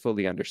never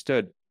fully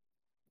understood.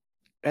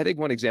 I think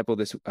one example of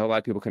this a lot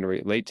of people can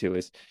relate to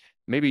is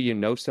maybe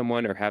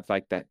someone or have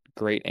like that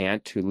great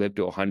aunt who lived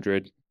to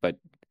 100 but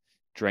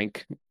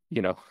drank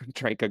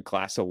a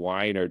glass of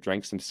wine or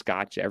drank some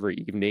scotch every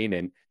evening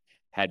and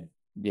had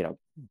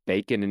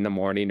bacon in the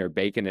morning or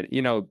bacon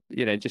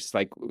and just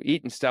like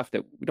eating stuff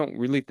that we don't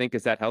really think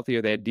is that healthy,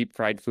 or they had deep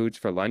fried foods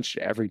for lunch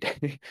every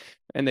day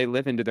and they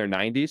live into their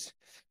 90s,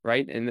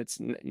 right? And it's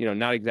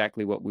not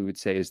exactly what we would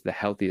say is the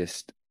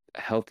healthiest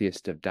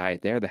of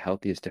diet. They're the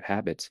healthiest of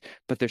habits,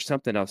 but there's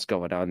something else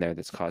going on there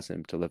that's causing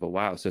them to live a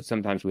while. So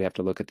sometimes we have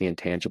to look at the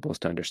intangibles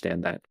to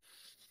understand that.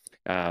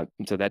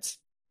 So that's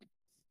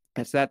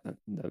that.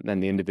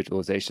 Then the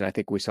individualization. I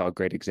think we saw a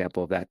great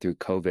example of that through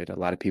COVID. A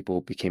lot of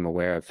people became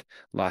aware of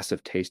loss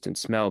of taste and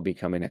smell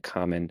becoming a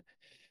common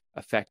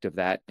effect of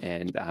that.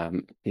 And,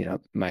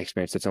 my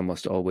experience, it's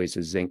almost always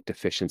a zinc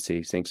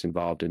deficiency. Zinc's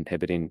involved in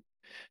inhibiting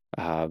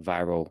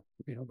viral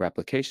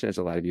replication, as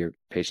a lot of your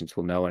patients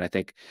will know. And I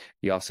think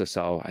you also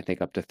saw, I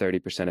think up to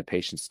 30% of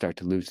patients start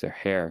to lose their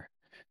hair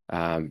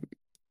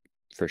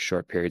for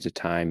short periods of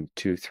time,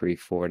 2, 3,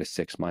 4 to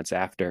 6 months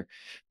after,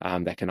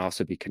 that can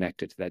also be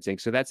connected to that zinc.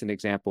 So that's an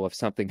example of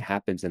something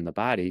happens in the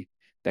body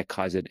that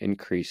causes an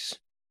increase,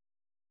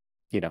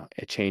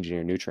 a change in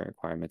your nutrient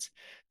requirements.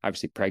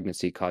 Obviously,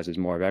 pregnancy causes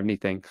more of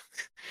everything.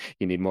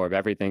 You need more of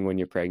everything when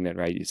you're pregnant,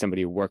 right?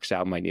 Somebody who works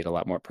out might need a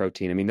lot more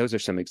protein. I mean, those are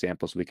some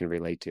examples we can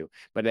relate to,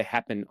 but they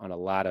happen on a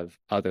lot of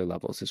other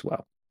levels as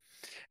well.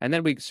 And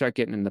then we start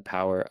getting in the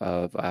power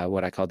of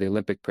what I call the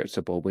Olympic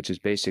principle, which is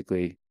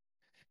basically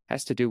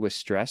has to do with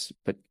stress,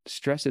 but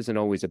stress isn't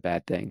always a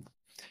bad thing.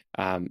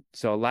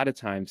 So a lot of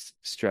times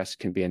stress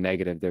can be a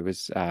negative. There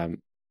was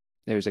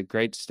a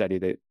great study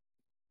that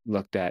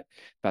looked at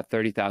about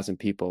 30,000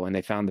 people, and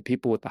they found the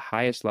people with the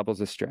highest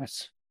levels of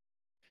stress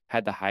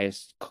had the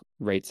highest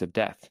rates of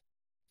death,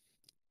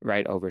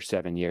 right, over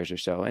 7 years or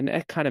so. And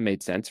it kind of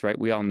made sense, right?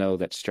 We all know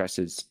that stress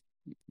is,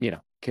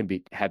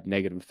 can have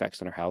negative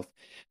effects on our health.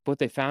 But what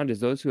they found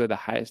is those who had the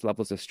highest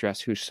levels of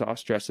stress, who saw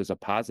stress as a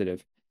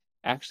positive,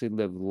 actually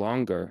live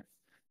longer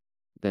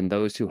than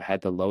those who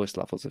had the lowest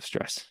levels of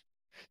stress.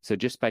 So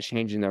just by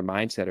changing their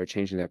mindset or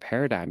changing their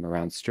paradigm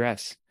around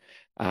stress,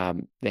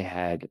 they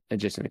had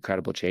just an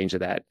incredible change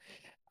of that.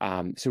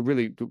 So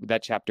really,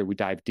 that chapter, we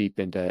dive deep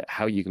into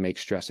how you can make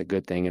stress a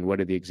good thing and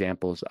what are the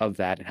examples of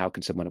that and how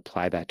can someone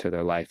apply that to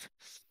their life.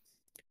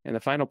 And the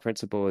final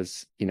principle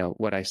is,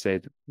 what I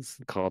say is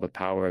called the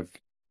power of,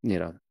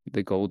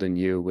 the golden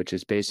U, which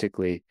is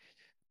basically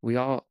we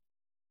all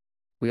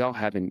we all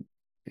have an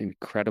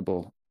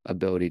incredible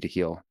ability to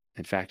heal.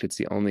 In fact, it's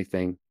the only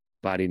thing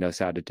body knows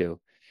how to do.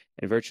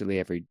 And virtually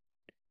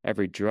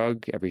every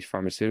drug, every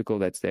pharmaceutical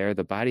that's there,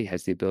 the body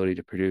has the ability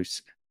to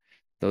produce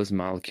those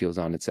molecules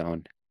on its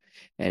own.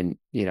 And,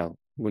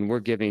 when we're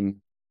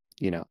giving,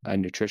 a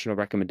nutritional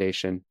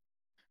recommendation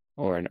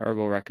or an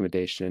herbal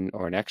recommendation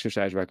or an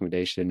exercise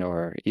recommendation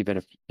or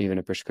even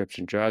a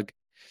prescription drug,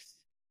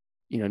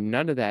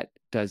 none of that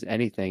does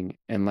anything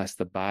unless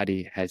the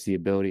body has the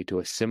ability to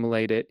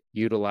assimilate it,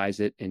 utilize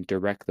it, and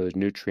direct those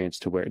nutrients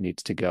to where it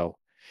needs to go.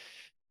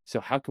 So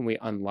how can we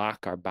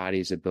unlock our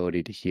body's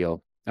ability to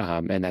heal?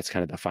 And that's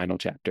kind of the final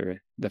chapter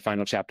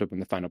from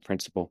the final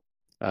principle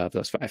of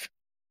those 5.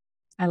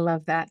 I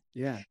love that.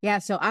 Yeah. Yeah.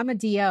 So I'm a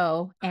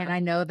DO, and I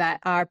know that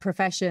our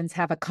professions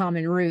have a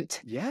common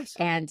root. Yes.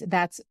 And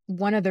that's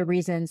one of the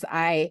reasons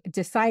I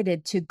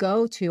decided to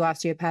go to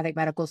osteopathic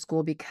medical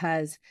school,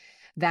 because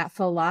that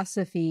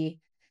philosophy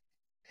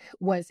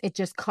it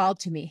just called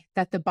to me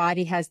that the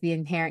body has the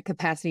inherent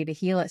capacity to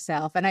heal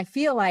itself. And I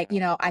feel like,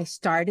 I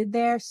started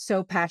there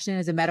so passionate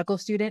as a medical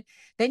student.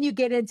 Then you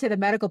get into the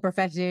medical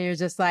profession and you're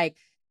just like,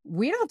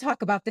 we don't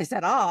talk about this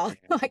at all.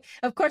 Like,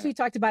 of course, we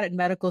talked about it in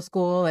medical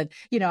school. And,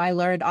 I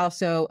learned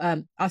also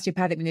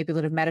osteopathic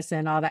manipulative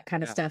medicine, all that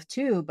kind of stuff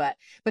too. But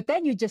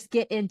then you just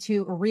get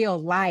into real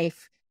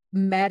life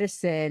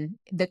medicine,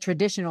 the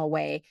traditional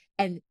way,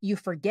 and you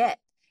forget.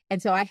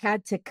 And so I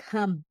had to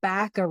come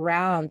back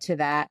around to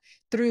that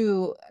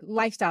through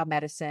lifestyle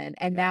medicine.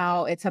 And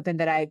now it's something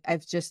that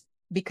I've just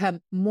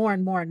become more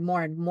and more and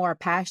more and more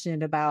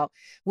passionate about,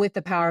 with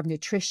the power of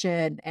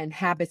nutrition and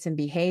habits and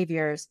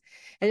behaviors.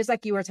 And just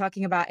like you were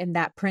talking about in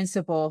that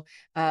principle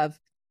of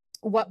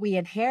what we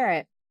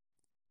inherit,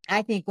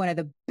 I think one of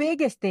the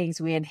biggest things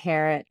we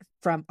inherit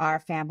from our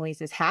families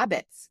is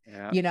habits,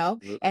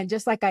 and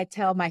just like I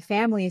tell my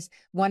families,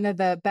 one of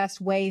the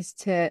best ways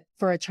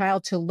for a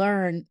child to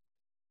learn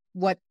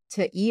what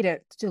to eat,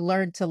 to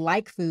learn to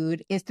like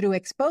food, is through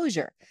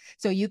exposure.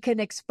 So you can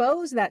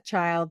expose that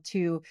child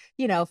to,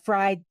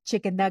 fried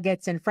chicken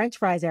nuggets and French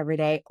fries every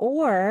day,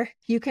 or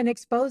you can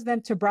expose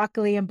them to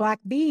broccoli and black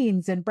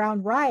beans and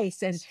brown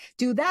rice and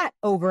do that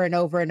over and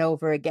over and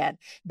over again.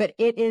 But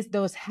it is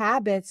those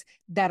habits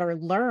that are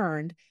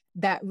learned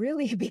that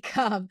really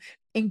become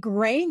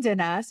ingrained in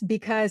us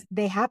because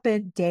they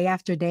happen day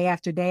after day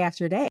after day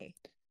after day.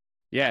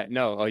 Yeah,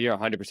 no, you're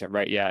 100%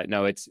 right. Yeah,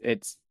 no, it's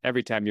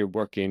every time you're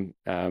working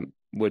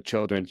with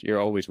children, you're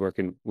always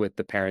working with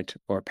the parent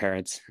or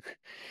parents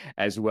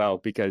as well,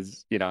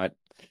 because,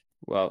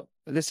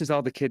 this is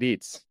all the kid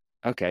eats.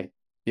 Okay.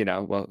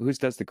 Well, who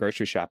does the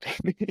grocery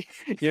shopping?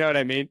 You know what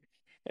I mean?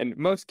 And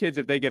most kids,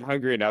 if they get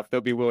hungry enough, they'll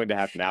be willing to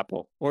have an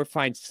apple or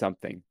find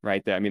something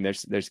right there. I mean,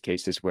 there's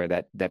cases where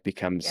that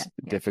becomes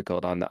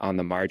difficult on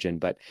the margin,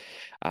 but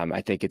I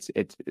think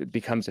it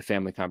becomes a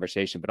family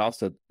conversation. But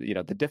also,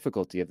 the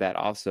difficulty of that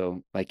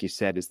also, like you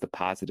said, is the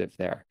positive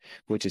there,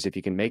 which is if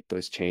you can make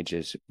those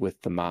changes with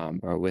the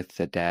mom or with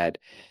the dad,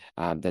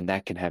 then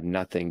that can have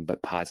nothing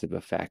but positive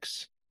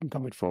effects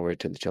going forward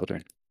to the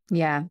children.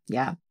 Yeah,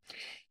 yeah.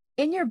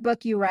 In your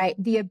book, you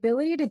write, the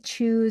ability to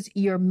choose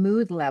your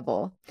mood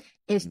level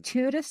is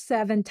 2 to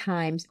 7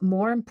 times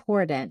more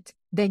important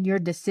than your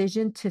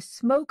decision to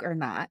smoke or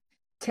not,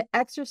 to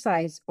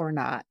exercise or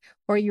not,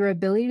 or your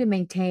ability to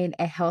maintain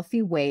a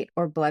healthy weight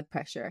or blood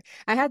pressure.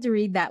 I had to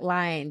read that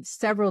line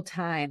several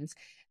times.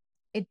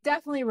 It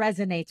definitely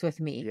resonates with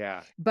me.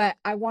 Yeah. But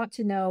I want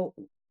to know,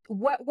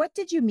 what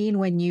did you mean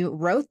when you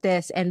wrote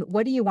this, and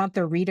what do you want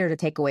the reader to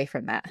take away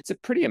from that? It's a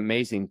pretty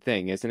amazing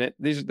thing, isn't it?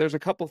 There's a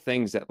couple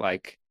things that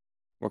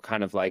were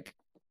kind of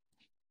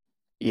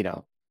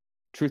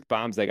truth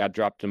bombs that got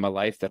dropped in my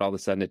life that all of a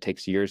sudden it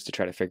takes years to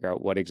try to figure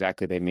out what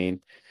exactly they mean.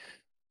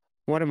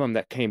 One of them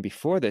that came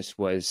before this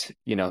was,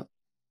 the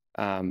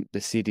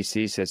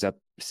CDC says up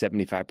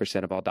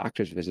 75% of all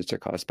doctor's visits are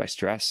caused by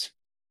stress.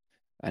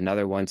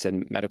 Another one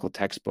said medical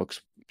textbooks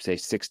say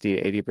 60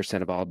 to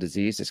 80% of all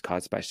disease is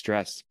caused by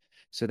stress.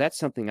 So that's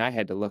something I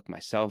had to look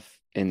myself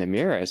in the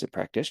mirror as a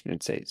practitioner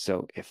and say,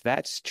 so if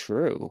that's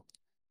true,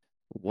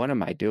 what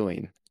am I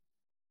doing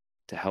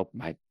to help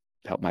my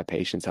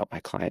patients, help my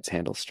clients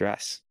handle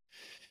stress,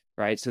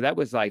 right? So that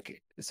was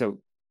so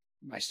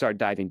I started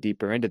diving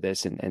deeper into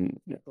this, and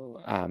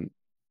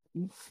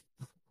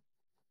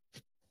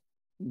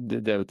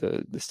the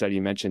study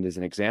you mentioned is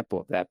an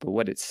example of that. But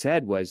what it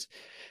said was,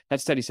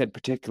 that study said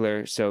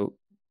particular, so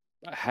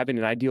having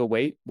an ideal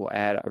weight will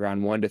add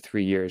around 1 to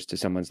 3 years to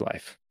someone's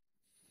life.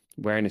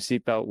 Wearing a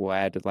seatbelt will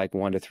add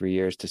 1 to 3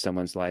 years to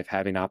someone's life.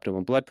 Having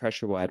optimal blood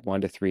pressure will add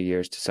 1 to 3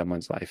 years to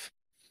someone's life,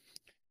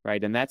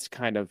 right? And that's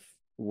kind of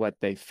what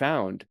they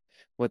found.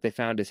 What they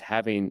found is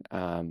having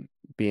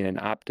being an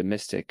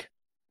optimistic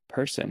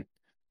person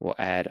will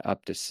add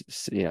up to,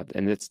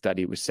 in this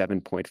study, it was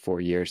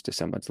 7.4 years to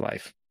someone's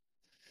life.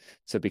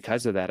 So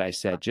because of that, I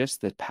said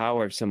just the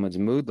power of someone's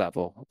mood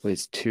level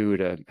was 2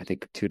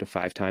 to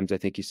 5 times, I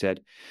think you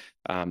said,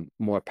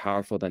 more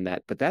powerful than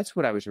that. But that's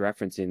what I was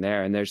referencing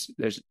there. And there's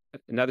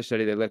another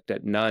study, they looked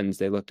at nuns.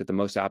 They looked at the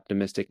most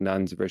optimistic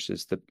nuns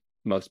versus the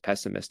most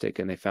pessimistic.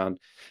 And they found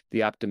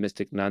the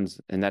optimistic nuns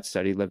in that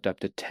study lived up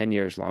to 10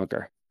 years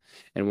longer.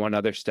 And one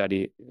other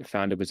study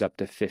found it was up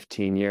to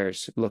 15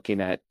 years,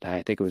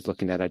 I think it was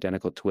looking at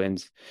identical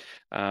twins.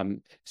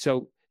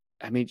 So,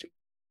 I mean,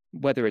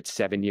 whether it's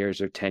 7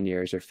 years or 10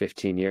 years or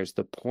 15 years,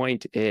 the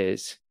point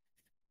is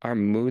our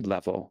mood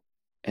level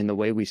and the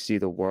way we see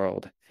the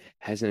world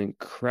has an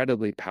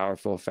incredibly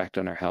powerful effect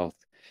on our health.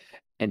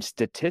 And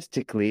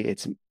statistically,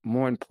 it's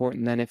more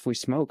important than if we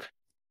smoke,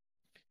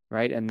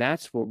 right? And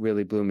that's what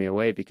really blew me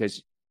away,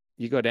 because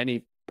you go to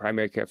any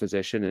primary care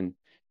physician and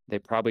they're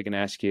probably going to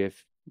ask you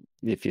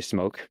if you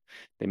smoke.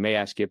 They may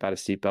ask you about a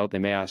seatbelt. They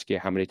may ask you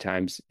how many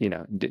times,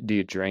 do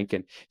you drink?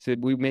 And so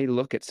we may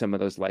look at some of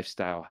those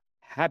lifestyle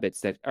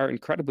habits that are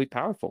incredibly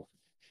powerful,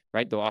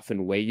 right? They'll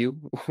often weigh you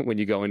when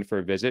you go in for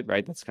a visit,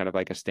 right? That's kind of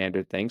like a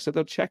standard thing. So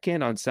they'll check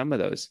in on some of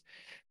those,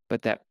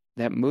 but that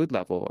mood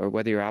level, or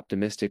whether you're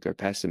optimistic or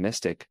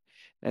pessimistic,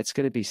 that's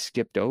going to be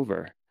skipped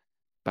over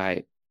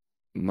by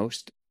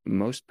most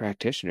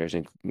practitioners,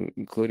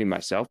 including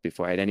myself,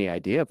 before I had any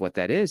idea of what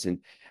that is.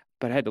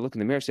 But I had to look in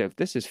the mirror and say, if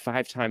this is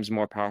 5 times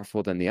more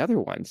powerful than the other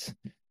ones,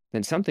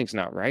 then something's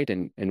not right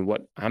in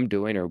what I'm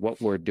doing or what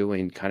we're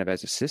doing kind of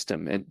as a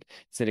system. And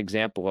it's an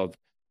example of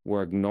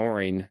we're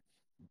ignoring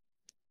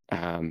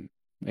the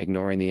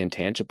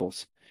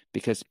intangibles,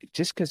 because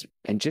just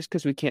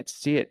because we can't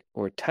see it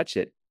or touch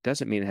it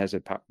doesn't mean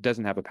it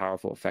doesn't have a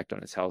powerful effect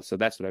on its health. So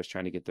that's what I was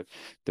trying to get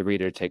the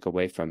reader to take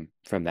away from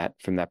that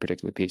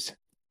particular piece.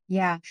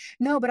 Yeah,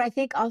 no, but I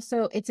think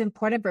also it's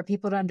important for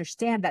people to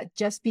understand that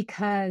just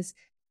because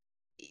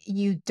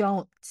you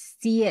don't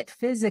see it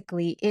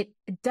physically, it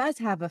does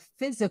have a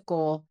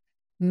physical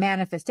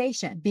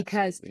manifestation,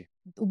 because Absolutely.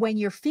 when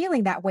you're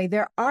feeling that way,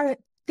 there are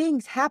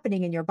things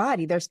happening in your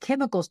body. There's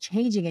chemicals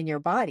changing in your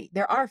body.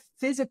 There are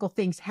physical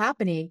things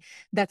happening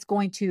that's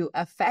going to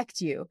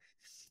affect you.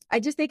 I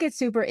just think it's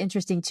super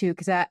interesting too,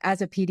 because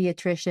as a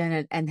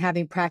pediatrician and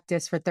having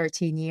practiced for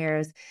 13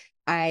 years,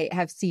 I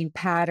have seen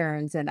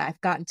patterns and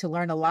I've gotten to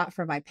learn a lot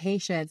from my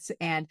patients.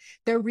 And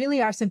there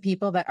really are some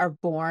people that are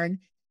born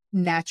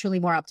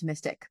naturally more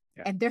optimistic.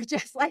 Yeah. And they're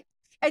just like,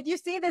 and you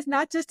see this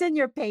not just in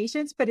your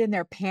patients, but in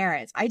their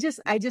parents. I just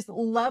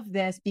love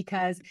this,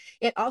 because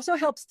it also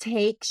helps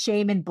take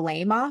shame and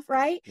blame off,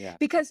 right? Yeah.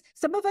 Because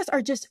some of us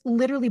are just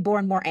literally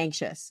born more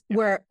anxious.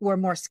 Yeah. We're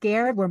more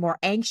scared, we're more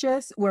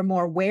anxious, we're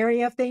more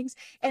wary of things.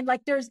 And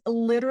like, there's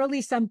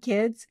literally some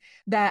kids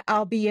that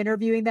I'll be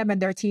interviewing them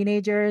and they're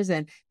teenagers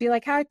and be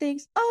like, how are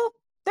things? Oh,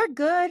 they're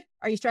good.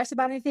 Are you stressed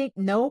about anything?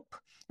 Nope.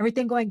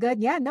 Everything going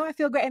good? Yeah, no, I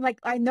feel great. And like,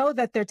 I know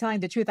that they're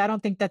telling the truth. I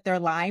don't think that they're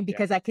lying,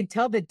 because I can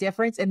tell the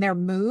difference in their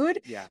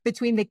mood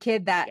between the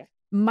kid that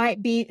might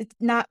be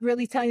not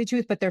really telling the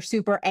truth, but they're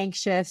super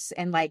anxious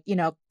and like,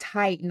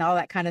 tight and all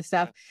that kind of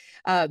stuff.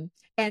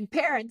 And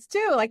parents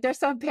too. Like, there's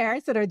some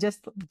parents that are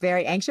just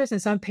very anxious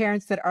and some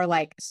parents that are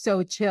like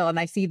so chill. And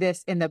I see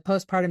this in the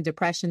postpartum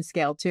depression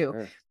scale too.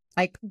 Sure.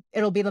 Like,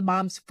 it'll be the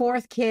mom's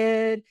 4th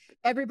kid,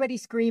 everybody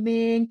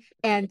screaming,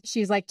 and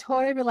she's like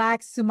totally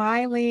relaxed,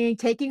 smiling,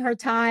 taking her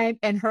time,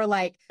 and her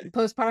like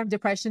postpartum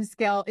depression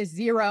scale is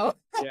 0.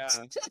 Yeah.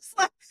 Just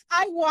like,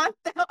 I want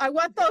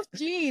those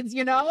genes,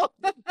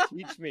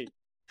 Teach me.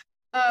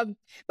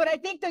 But I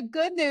think the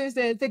good news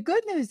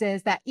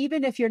is that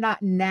even if you're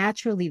not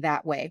naturally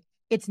that way,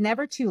 it's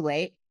never too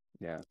late.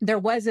 Yeah. There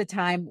was a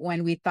time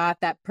when we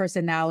thought that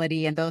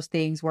personality and those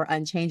things were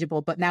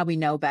unchangeable, but now we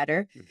know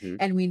better. Mm-hmm.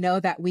 And we know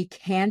that we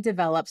can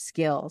develop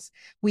skills,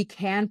 we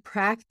can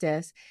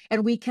practice,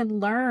 and we can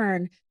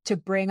learn to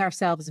bring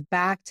ourselves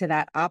back to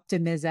that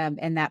optimism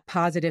and that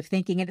positive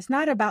thinking. And it's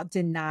not about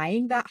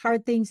denying that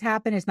hard things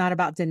happen. It's not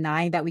about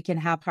denying that we can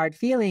have hard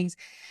feelings,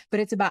 but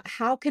it's about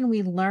how can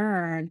we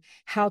learn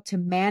how to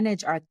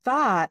manage our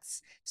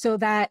thoughts so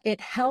that it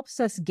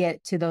helps us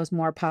get to those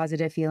more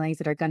positive feelings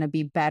that are going to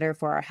be better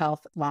for our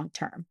health long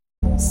term.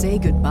 Say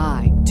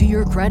goodbye to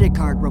your credit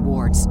card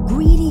rewards.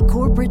 Greedy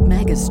corporate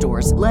mega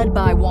stores, led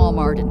by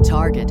Walmart and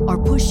Target,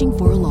 are pushing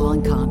for a law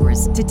in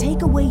Congress to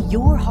take away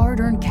your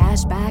hard-earned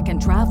cash back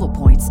and travel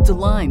points to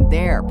line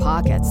their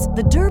pockets.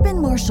 The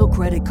Durbin-Marshall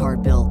credit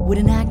card bill would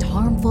enact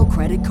harmful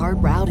credit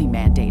card routing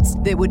mandates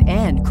that would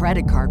end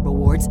credit card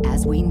rewards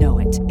as we know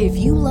it. If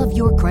you love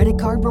your credit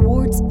card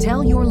rewards,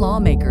 tell your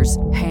lawmakers,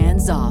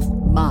 hands off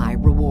my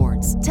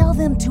rewards. Tell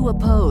them to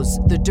oppose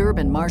the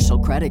Durbin-Marshall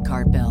credit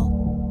card bill.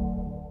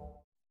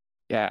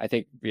 Yeah, I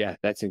think,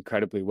 that's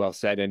incredibly well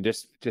said. And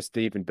just to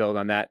even build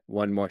on that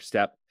one more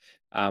step,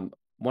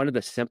 one of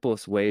the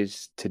simplest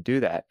ways to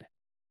do that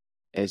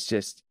is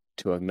just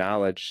to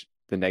acknowledge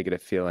the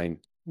negative feeling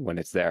when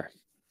it's there.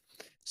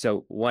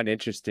 So one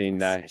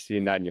interesting, I see you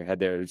nodding your head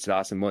there, it's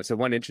awesome. So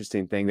one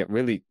interesting thing that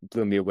really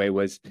blew me away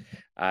was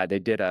they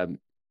did a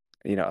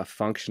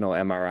functional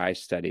MRI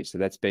study. So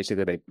that's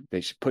basically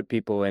they put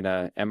people in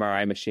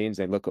MRI machines.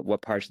 They look at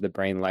what parts of the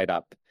brain light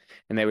up.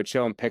 And they would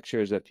show them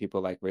pictures of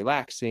people like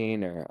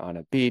relaxing or on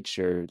a beach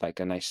or like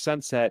a nice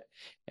sunset.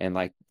 And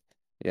like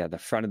the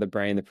front of the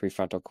brain, the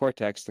prefrontal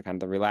cortex, the kind of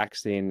the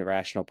relaxing, the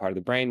rational part of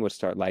the brain would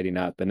start lighting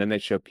up. And then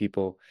they'd show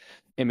people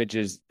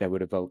images that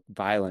would evoke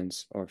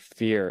violence or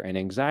fear and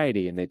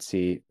anxiety. And they'd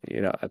see,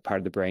 a part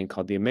of the brain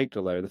called the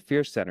amygdala or the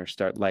fear center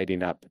start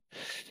lighting up.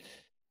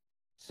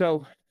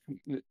 So,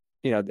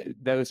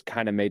 those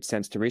kind of made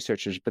sense to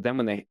researchers. But then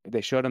when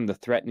they showed them the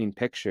threatening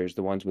pictures,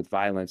 the ones with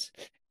violence,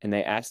 and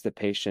they asked the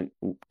patient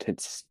to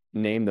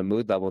name the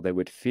mood level they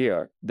were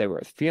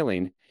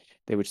feeling,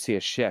 they would see a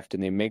shift,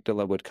 and the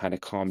amygdala would kind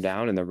of calm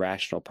down and the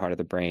rational part of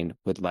the brain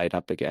would light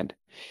up again.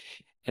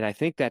 And I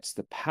think that's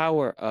the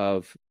power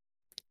of,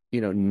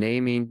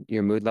 naming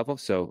your mood level.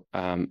 So,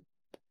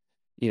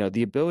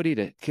 the ability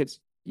to, kids,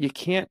 you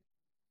can't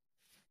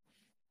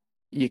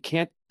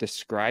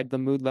describe the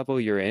mood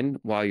level you're in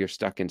while you're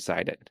stuck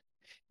inside it.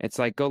 It's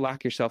like, go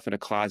lock yourself in a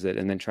closet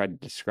and then try to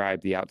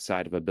describe the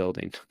outside of a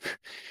building,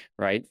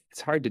 right?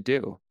 It's hard to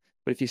do.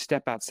 But if you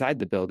step outside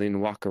the building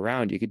and walk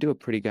around, you could do a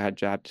pretty good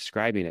job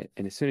describing it.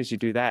 And as soon as you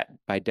do that,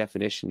 by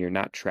definition, you're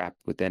not trapped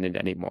within it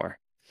anymore.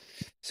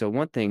 So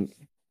one thing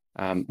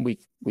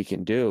we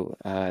can do,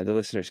 the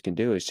listeners can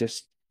do, is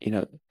just,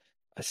 a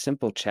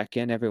simple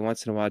check-in every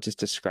once in a while. Just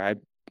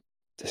describe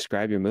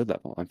your mood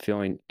level. I'm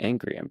feeling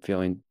angry. I'm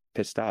feeling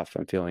pissed off.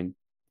 I'm feeling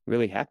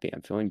really happy.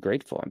 I'm feeling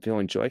grateful. I'm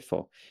feeling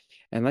joyful.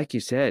 And like you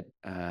said,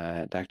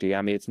 Dr.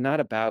 Yami, it's not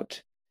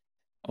about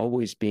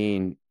always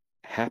being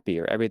happy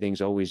or everything's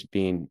always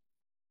being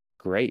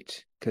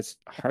great, because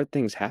hard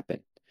things happen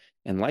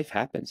and life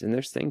happens, and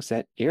there's things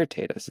that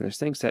irritate us, and there's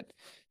things that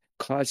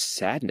cause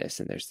sadness,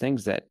 and there's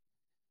things that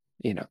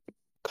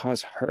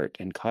cause hurt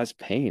and cause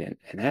pain,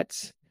 and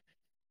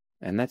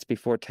that's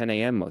before 10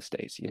 a.m. most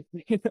days,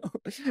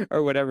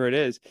 or whatever it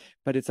is.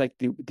 But it's like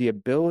the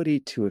ability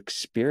to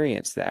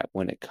experience that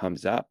when it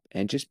comes up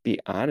and just be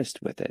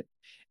honest with it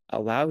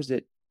allows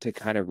it to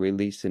kind of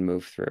release and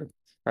move through.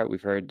 Right?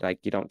 We've heard, like,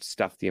 you don't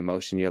stuff the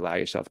emotion, you allow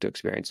yourself to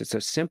experience it. So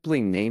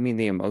simply naming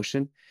the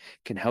emotion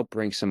can help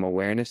bring some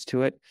awareness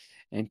to it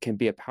and can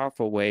be a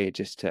powerful way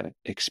just to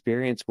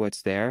experience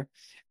what's there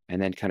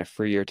and then kind of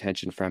free your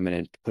attention from it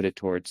and put it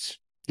towards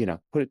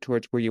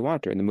where you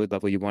want, or in the mood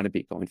level you want to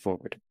be going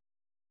forward.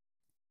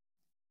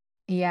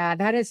 Yeah,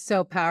 that is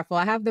so powerful.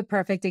 I have the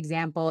perfect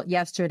example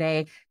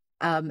yesterday.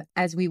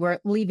 As we were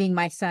leaving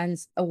my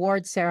son's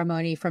award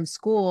ceremony from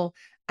school,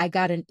 I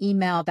got an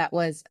email that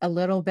was a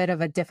little bit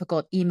of a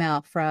difficult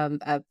email from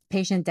a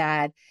patient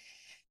dad.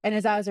 And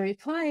as I was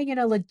replying in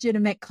a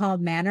legitimate,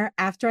 calm manner,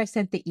 after I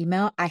sent the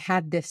email, I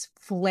had this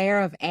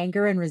flare of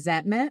anger and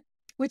resentment,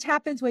 which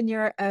happens when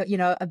you're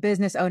a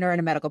business owner in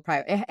a medical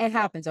private. It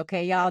happens,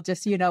 okay, y'all?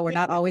 Just, we're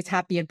not always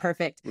happy and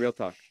perfect. Real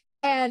talk.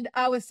 And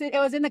I was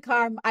in the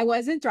car. I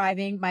wasn't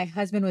driving. My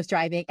husband was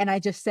driving. And I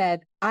just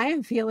said, I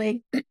am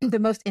feeling the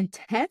most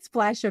intense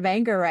flash of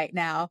anger right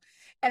now.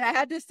 And I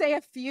had to say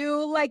a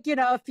few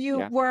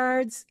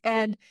words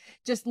and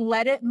just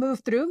let it move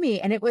through me.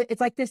 And it's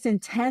like this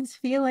intense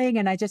feeling.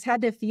 And I just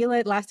had to feel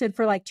it. Lasted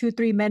for like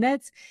 2-3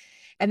 minutes.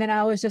 And then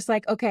I was just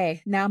like,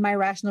 okay, now my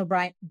rational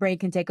brain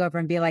can take over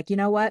and be like, you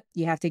know what?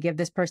 You have to give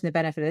this person the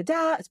benefit of the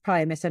doubt. It's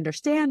probably a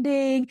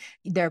misunderstanding.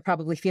 They're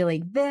probably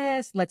feeling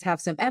this. Let's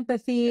have some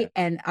empathy. Yeah.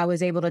 And I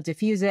was able to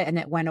diffuse it and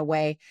it went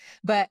away.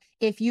 But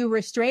if you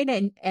restrain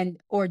it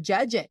or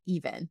judge it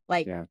even,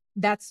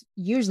 that's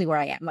usually where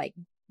I am. Like,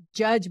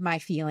 judge my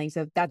feelings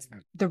of that's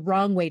the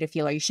wrong way to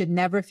feel, or you should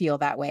never feel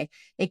that way.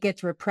 It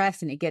gets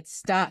repressed and it gets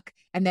stuck.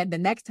 And then the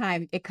next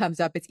time it comes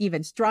up, it's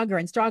even stronger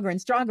and stronger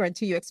and stronger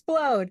until you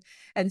explode.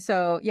 And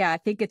so, I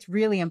think it's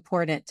really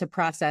important to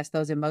process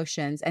those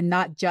emotions and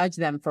not judge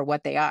them for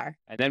what they are.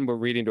 And then we're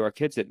reading to our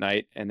kids at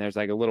night, and there's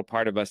like a little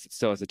part of us that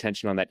still has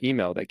attention on that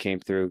email that came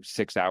through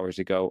 6 hours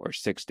ago or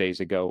 6 days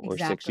ago or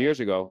 6 years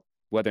ago,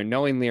 whether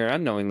knowingly or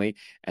unknowingly.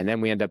 And then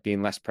we end up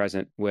being less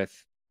present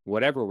with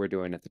whatever we're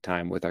doing at the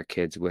time, with our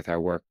kids, with our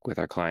work, with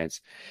our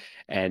clients.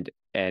 And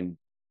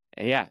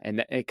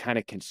it kind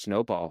of can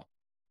snowball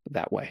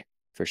that way,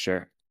 for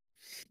sure.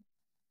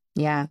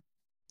 Yeah.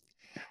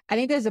 I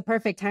think this is a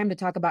perfect time to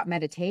talk about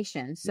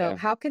meditation. So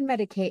how can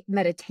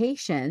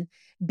meditation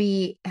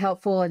be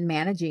helpful in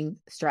managing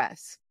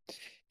stress?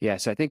 Yeah.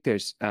 So I think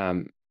there's,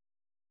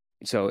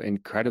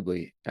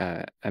 incredibly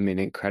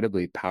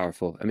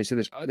powerful. So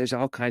there's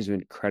all kinds of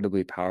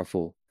incredibly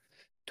powerful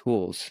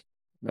tools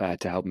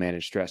to help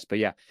manage stress. But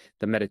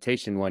the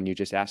meditation one you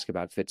just asked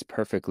about fits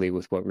perfectly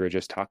with what we were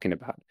just talking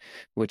about,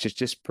 which is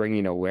just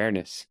bringing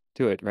awareness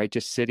to it, right?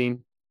 Just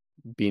sitting,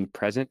 being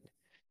present,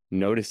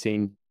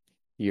 noticing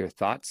your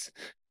thoughts,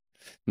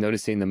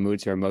 noticing the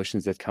moods or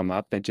emotions that come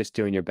up, and just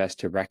doing your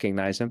best to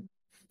recognize them,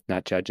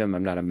 not judge them.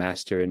 I'm not a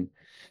master in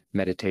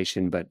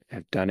meditation, but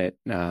I've done it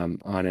on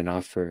and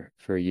off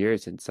for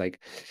years. And it's like,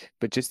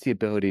 but just the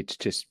ability to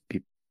just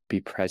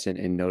be present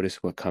and notice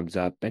what comes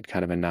up in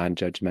kind of a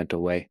non-judgmental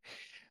way.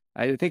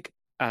 I think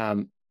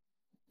I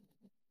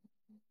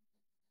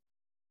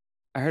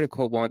heard a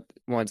quote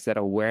once that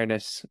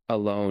awareness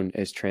alone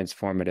is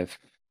transformative.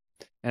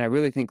 And I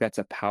really think that's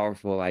a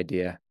powerful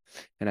idea.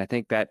 And I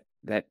think that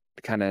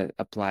kind of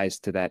applies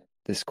to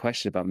this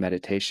question about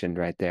meditation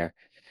right there.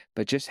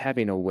 but just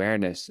having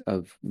awareness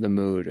of the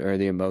mood or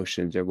the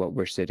emotions or what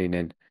we're sitting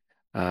in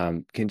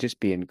can just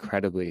be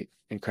incredibly,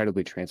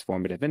 incredibly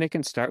transformative. And it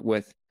can start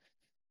with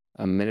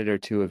a minute or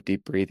two of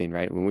deep breathing,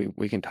 right? When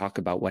we can talk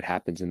about what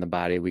happens in the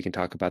body, we can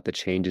talk about the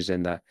changes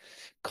in the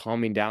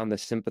calming down the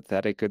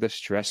sympathetic or the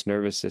stress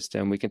nervous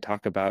system. We can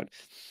talk about,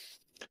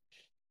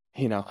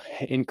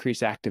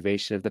 increased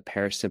activation of the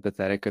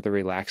parasympathetic or the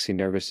relaxing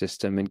nervous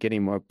system and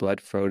getting more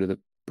blood flow to the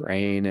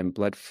brain and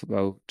blood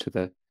flow to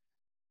the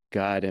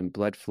gut and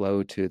blood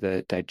flow to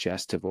the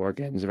digestive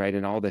organs, right?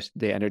 And all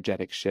the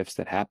energetic shifts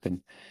that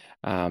happen.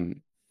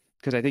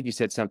 Because I think you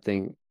said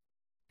something,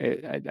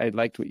 I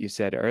liked what you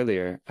said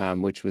earlier,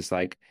 which was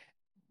like,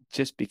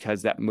 just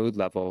because that mood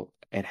level,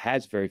 it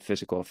has very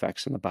physical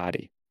effects on the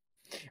body,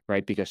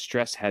 right? Because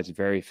stress has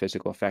very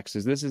physical effects.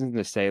 So this isn't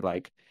to say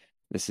like,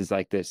 this is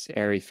like this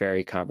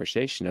airy-fairy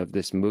conversation of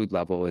this mood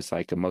level is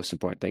like the most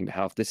important thing to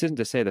health. This isn't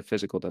to say the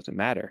physical doesn't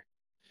matter,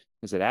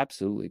 because it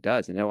absolutely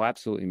does. And it'll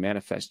absolutely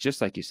manifest,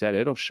 just like you said,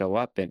 it'll show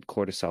up in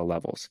cortisol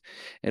levels.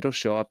 It'll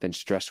show up in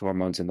stress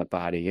hormones in the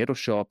body. It'll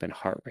show up in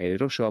heart rate.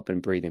 It'll show up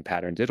in breathing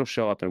patterns. It'll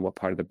show up in what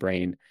part of the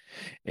brain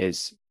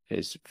is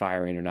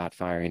firing or not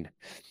firing.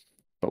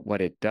 But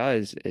what it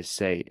does is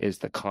say, is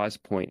the cause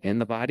point in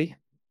the body,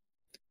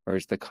 or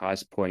is the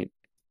cause point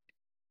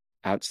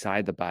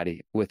outside the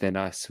body, within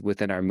us,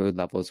 within our mood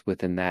levels,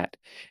 within that?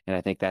 And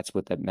I think that's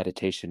what the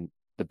meditation,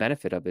 the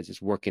benefit of it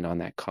is working on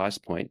that cause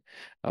point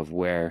of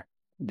where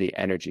the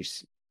energy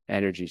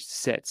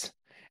sits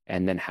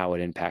and then how it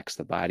impacts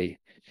the body.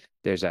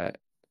 There's a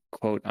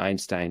quote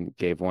Einstein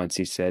gave once.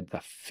 He said,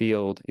 he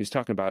was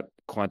talking about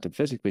quantum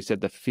physics, but he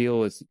said the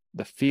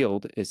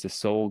field is the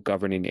sole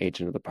governing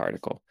agent of the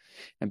particle.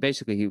 And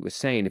basically he was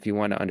saying, if you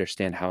want to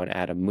understand how an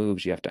atom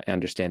moves, you have to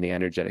understand the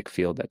energetic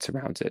field that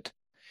surrounds it.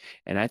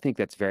 And I think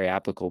that's very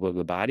applicable to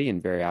the body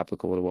and very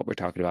applicable to what we're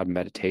talking about in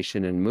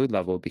meditation and mood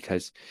level,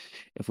 because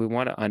if we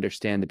want to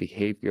understand the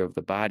behavior of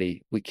the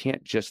body, we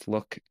can't just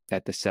look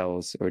at the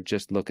cells or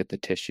just look at the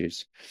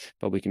tissues,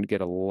 but we can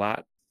get a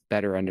lot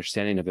better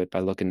understanding of it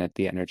by looking at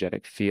the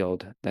energetic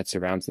field that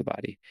surrounds the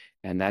body.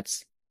 And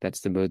that's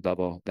the mood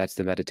level, that's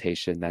the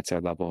meditation, that's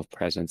our level of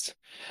presence.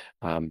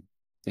 And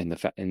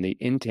the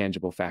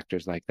intangible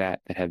factors like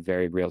that have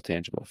very real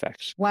tangible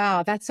effects.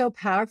 Wow, that's so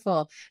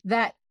powerful.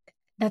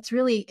 That's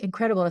really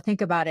incredible to think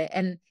about it.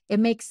 And it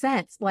makes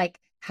sense. Like,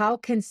 how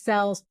can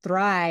cells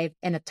thrive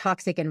in a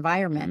toxic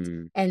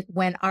environment? And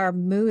when our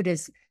mood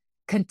is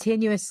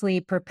continuously,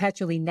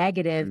 perpetually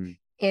negative,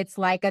 it's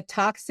like a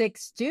toxic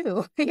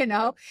stew,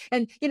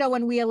 And,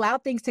 when we allow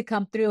things to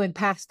come through and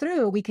pass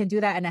through, we can do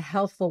that in a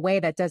healthful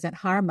way that doesn't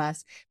harm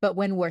us. But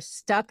when we're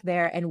stuck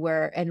there and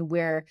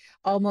we're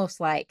almost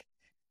like,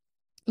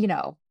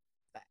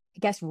 I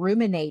guess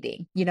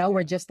ruminating,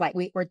 we're just like,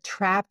 we're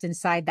trapped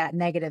inside that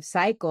negative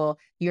cycle.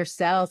 Your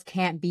cells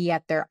can't be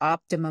at their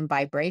optimum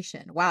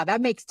vibration. Wow, that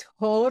makes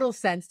total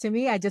sense to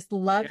me. I just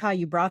love how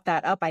you brought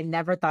that up. I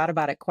never thought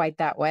about it quite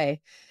that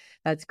way.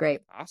 That's great.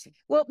 Awesome.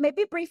 Well,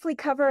 maybe briefly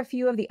cover a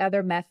few of the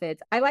other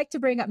methods. I like to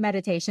bring up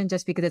meditation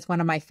just because it's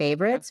one of my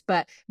favorites,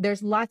 but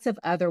there's lots of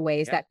other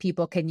ways that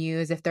people can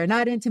use if they're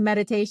not into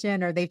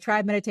meditation or they've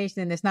tried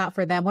meditation and it's not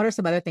for them. What are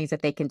some other things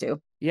that they can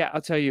do? Yeah,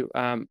 I'll tell you,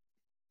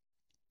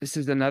 this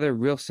is another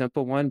real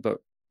simple one, but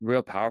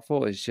real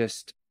powerful, is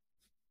just,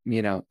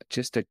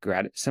 just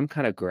some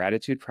kind of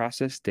gratitude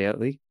process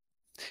daily,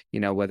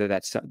 whether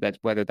that's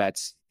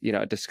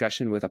a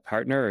discussion with a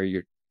partner, or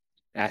you're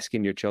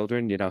asking your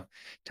children,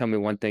 tell me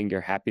one thing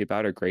you're happy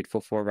about or grateful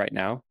for right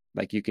now.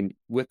 Like, you can,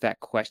 with that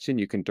question,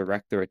 you can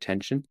direct their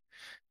attention.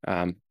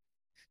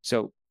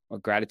 So a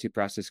gratitude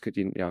process could,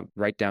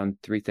 write down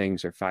 3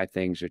 things or 5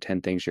 things or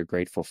 10 things you're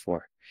grateful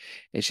for.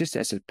 It's just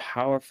as a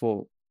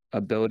powerful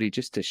ability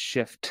just to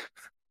shift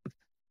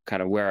kind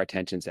of where our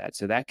attention's at.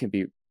 So that can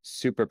be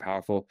super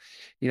powerful.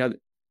 There's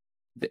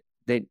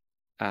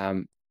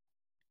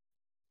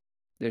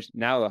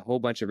now a whole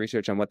bunch of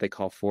research on what they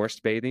call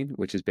forest bathing,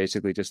 which is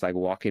basically just like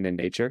walking in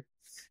nature.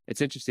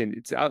 It's interesting.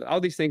 It's all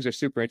these things are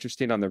super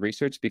interesting on the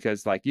research,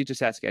 because like, you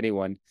just ask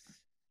anyone,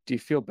 do you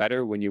feel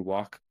better when you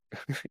walk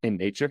in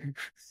nature?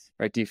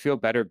 Right? Do you feel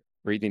better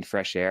breathing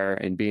fresh air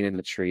and being in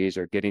the trees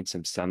or getting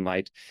some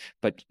sunlight?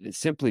 But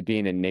simply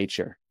being in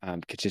nature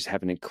could just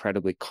have an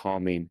incredibly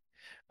calming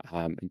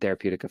and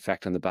therapeutic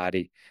effect on the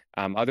body.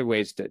 Other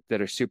ways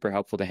that are super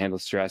helpful to handle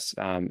stress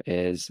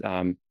is,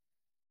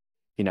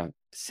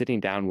 sitting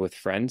down with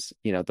friends,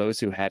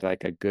 those who had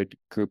like a good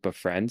group of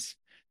friends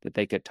that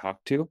they could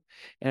talk to.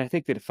 And I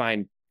think that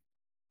find,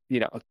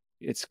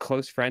 it's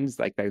close friends,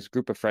 like those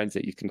group of friends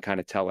that you can kind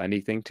of tell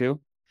anything to.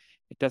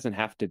 It doesn't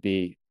have to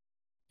be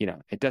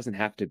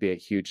a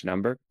huge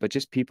number, but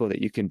just people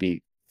that you can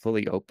be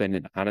fully open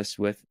and honest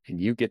with, and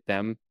you get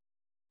them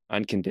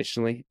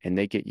unconditionally and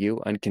they get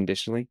you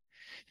unconditionally,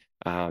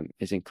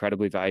 is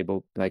incredibly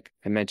valuable. Like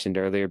I mentioned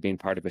earlier, being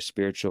part of a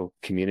spiritual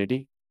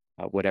community,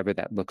 whatever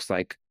that looks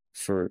like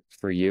for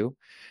you,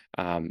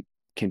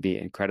 can be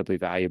incredibly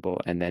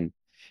valuable. And then,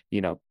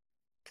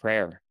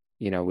 prayer,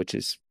 which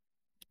is,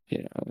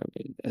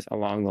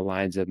 along the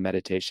lines of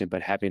meditation,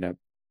 but having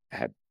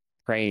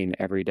praying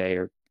every day,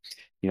 or,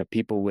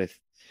 people with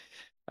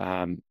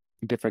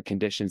different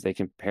conditions, they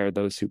compare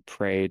those who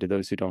pray to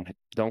those who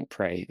don't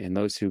pray, and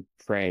those who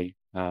pray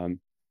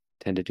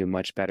tend to do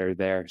much better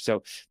there.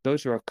 So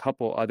those are a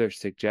couple other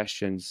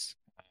suggestions.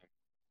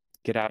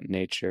 Get out in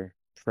nature,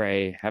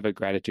 pray, have a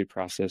gratitude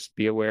process,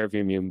 be aware of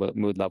your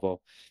mood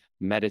level,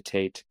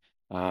 meditate,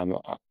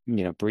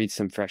 breathe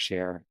some fresh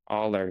air.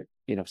 All are,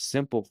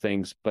 simple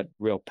things, but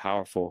real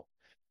powerful.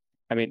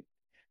 I mean,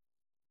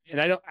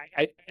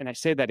 and I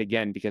say that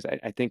again because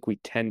I think we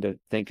tend to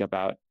think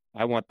about,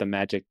 I want the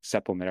magic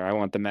supplement, or I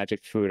want the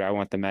magic food, or I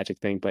want the magic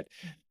thing. But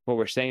what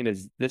we're saying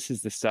is this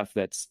is the stuff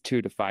that's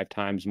 2 to 5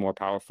 times more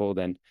powerful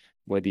than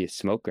whether you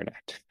smoke or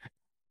not,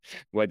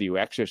 whether you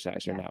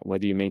exercise or not,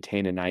 whether you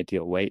maintain an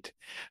ideal weight.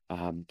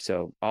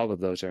 So all of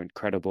those are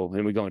incredible.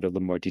 And we go into a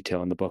little more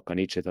detail in the book on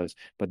each of those,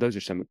 but those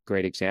are some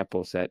great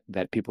examples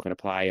that people can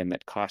apply and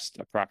that cost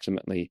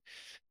approximately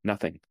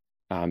nothing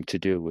to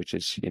do, which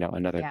is,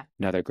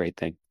 another great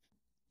thing.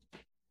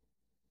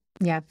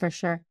 Yeah, for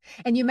sure.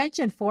 And you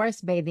mentioned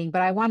forest bathing,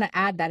 but I want to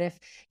add that if,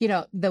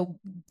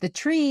 the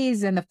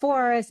trees and the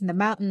forest and the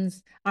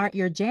mountains aren't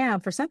your jam,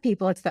 for some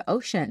people, it's the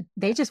ocean.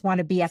 They just want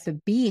to be at the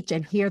beach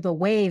and hear the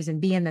waves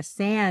and be in the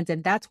sand.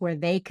 And that's where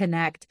they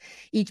connect.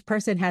 Each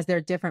person has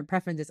their different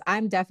preferences.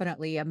 I'm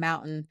definitely a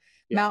mountain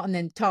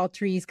and tall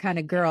trees kind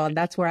of girl. And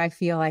that's where I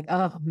feel like,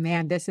 oh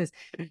man, this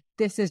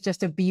is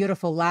just a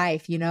beautiful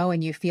life,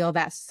 and you feel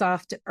that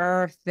soft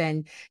earth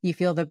and you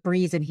feel the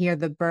breeze and hear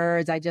the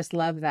birds. I just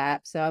love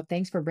that. So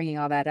thanks for bringing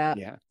all that up.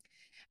 Yeah.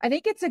 I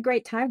think it's a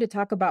great time to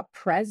talk about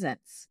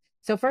presence.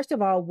 So first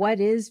of all, what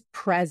is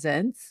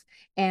presence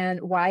and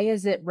why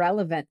is it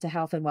relevant to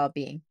health and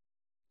well-being?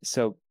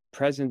 So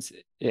presence,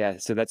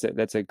 so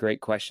that's a great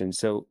question.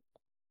 So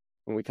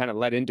when we kind of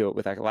led into it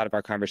with a lot of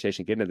our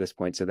conversation getting to this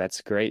point, so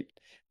that's great.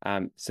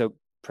 So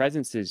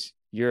presence is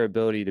your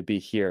ability to be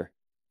here,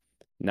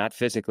 not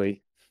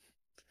physically,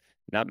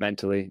 not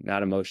mentally,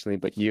 not emotionally,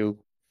 but you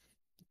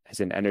as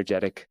an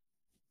energetic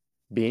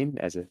being,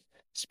 as a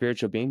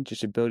spiritual being,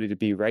 just ability to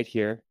be right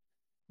here,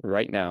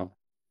 right now,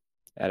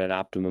 at an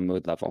optimum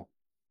mood level,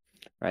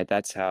 right?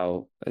 That's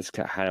how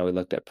we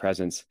looked at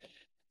presence.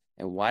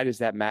 And why does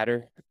that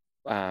matter?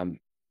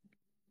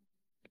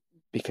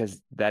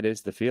 Because that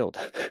is the field.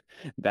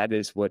 That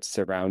is what's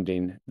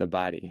surrounding the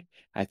body.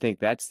 I think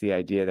that's the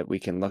idea that we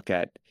can look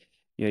at.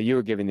 You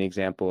were giving the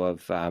example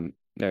of,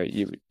 or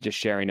you just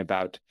sharing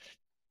about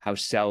how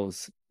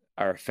cells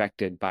are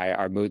affected by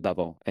our mood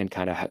level and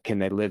kind of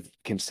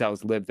can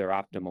cells live their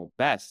optimal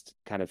best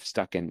kind of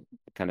stuck in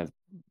kind of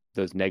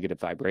those negative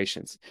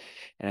vibrations.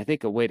 And I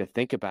think a way to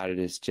think about it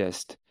is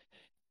just,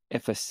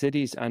 if a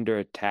city's under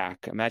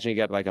attack, imagine you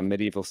got like a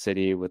medieval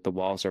city with the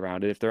walls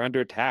around it. If they're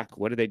under attack,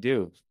 what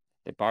do?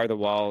 They bar the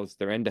walls,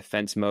 they're in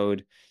defense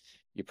mode.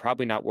 You're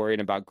probably not worried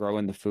about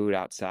growing the food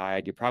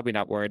outside. You're probably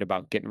not worried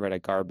about getting rid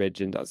of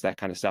garbage and that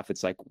kind of stuff.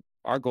 It's like,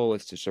 our goal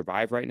is to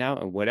survive right now.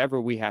 And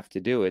whatever we have to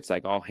do, it's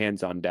like all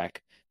hands on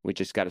deck. We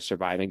just got to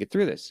survive and get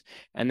through this.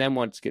 And then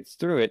once it gets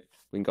through it,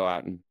 we can go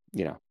out and,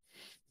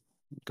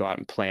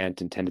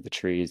 plant and tend to the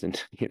trees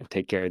and,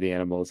 take care of the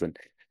animals and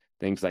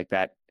things like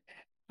that.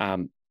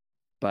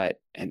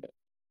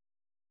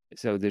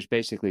 So there's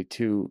basically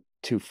two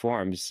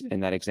forms in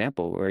that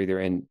example, where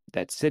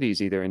that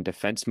city's either in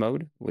defense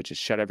mode, which is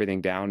shut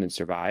everything down and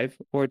survive,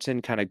 or it's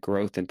in kind of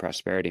growth and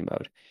prosperity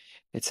mode.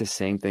 It's the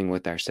same thing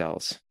with our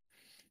cells,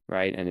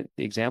 right? And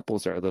the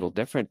examples are a little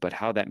different, but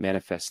how that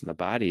manifests in the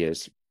body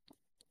is,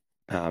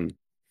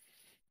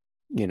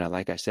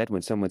 like I said,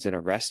 when someone's in a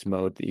rest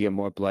mode, you get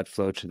more blood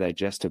flow to the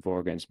digestive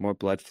organs, more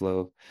blood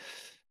flow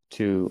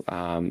to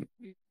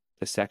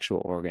the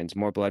sexual organs,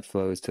 more blood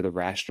flows to the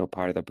rational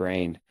part of the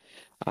brain.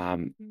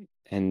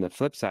 And the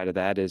flip side of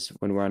that is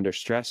when we're under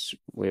stress,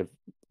 we have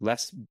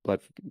less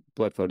blood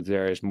flow to those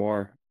areas,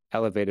 more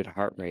elevated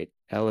heart rate,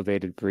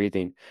 elevated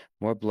breathing,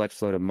 more blood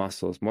flow to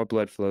muscles, more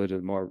blood flow to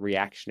the more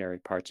reactionary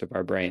parts of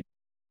our brain.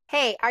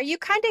 Hey, are you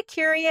kind of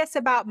curious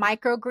about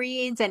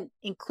microgreens and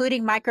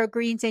including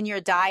microgreens in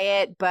your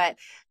diet, but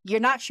you're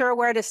not sure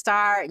where to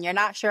start and you're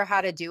not sure how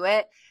to do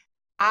it?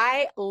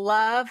 I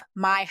love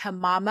my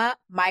Hamama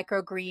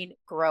microgreen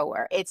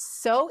grower. It's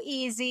so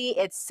easy.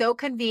 It's so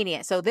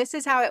convenient. So this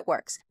is how it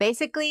works.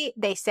 Basically,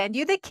 they send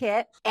you the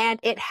kit and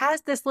it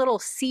has this little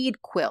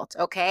seed quilt,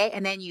 okay?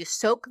 And then you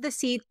soak the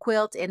seed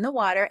quilt in the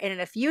water and in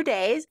a few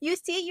days, you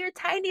see your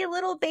tiny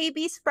little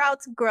baby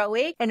sprouts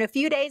growing. And a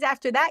few days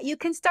after that, you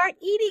can start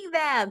eating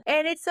them.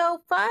 And it's so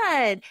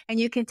fun. And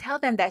you can tell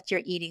them that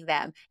you're eating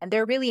them. And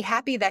they're really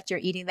happy that you're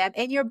eating them.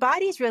 And your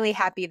body's really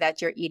happy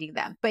that you're eating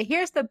them. But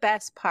here's the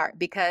best part,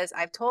 because because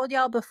I've told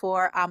y'all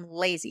before, I'm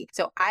lazy.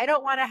 So I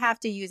don't want to have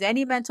to use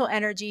any mental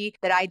energy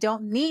that I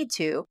don't need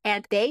to.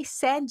 And they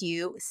send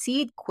you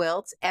seed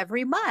quilts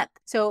every month.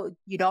 So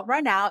you don't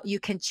run out. You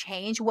can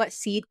change what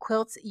seed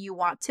quilts you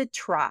want to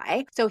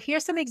try. So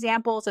here's some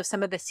examples of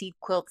some of the seed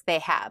quilts they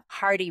have: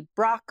 hearty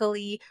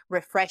broccoli,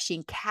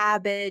 refreshing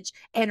cabbage,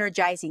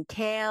 energizing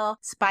kale,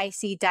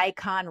 spicy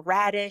daikon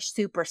radish,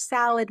 super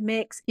salad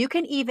mix. You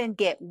can even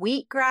get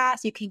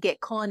wheatgrass, you can get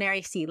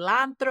culinary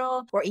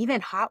cilantro, or even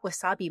hot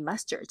wasabi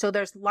mustard. So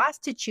there's lots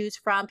to choose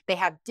from. They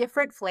have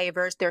different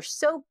flavors. They're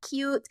so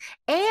cute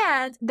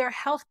and they're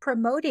health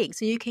promoting.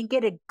 So you can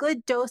get a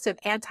good dose of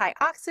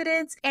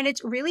antioxidants and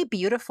it's really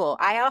beautiful.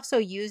 I also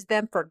use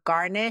them for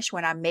garnish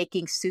when I'm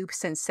making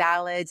soups and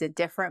salads in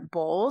different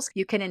bowls.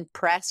 You can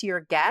impress your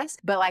guests,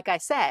 but like I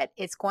said,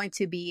 it's going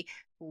to be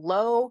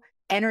low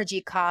energy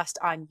cost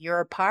on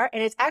your part,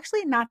 and it's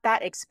actually not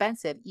that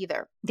expensive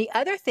either. The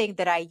other thing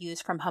that I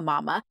use from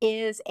Hamama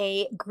is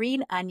a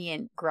green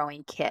onion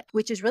growing kit,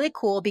 which is really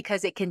cool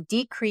because it can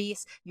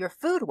decrease your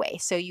food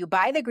waste. So you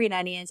buy the green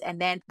onions and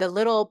then the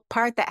little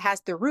part that has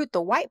the root,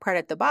 the white part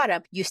at the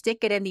bottom, you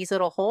stick it in these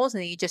little holes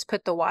and then you just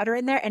put the water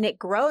in there and it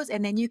grows,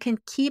 and then you can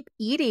keep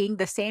eating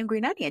the same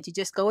green onions. You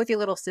just go with your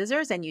little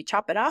scissors and you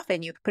chop it off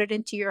and you put it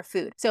into your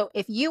food. So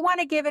if you want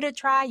to give it a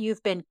try,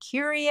 you've been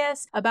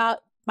curious about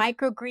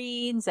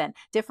microgreens and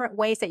different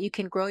ways that you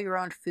can grow your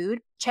own food,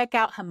 check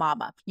out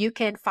Hamama. You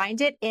can find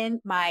it in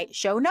my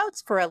show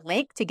notes for a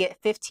link to get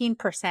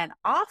 15%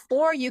 off,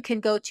 or you can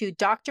go to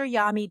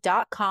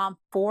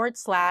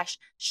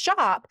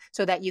dryami.com/shop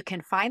so that you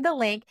can find the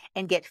link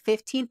and get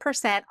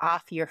 15%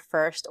 off your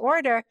first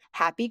order.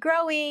 Happy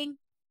growing!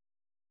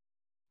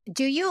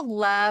 Do you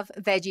love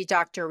Veggie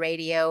Doctor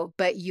Radio,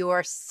 but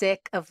you're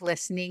sick of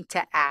listening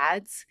to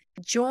ads?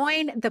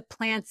 Join the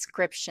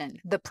Planscription.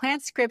 The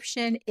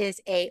Planscription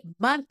is a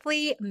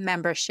monthly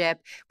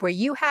membership where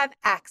you have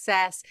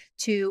access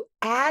to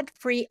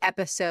ad-free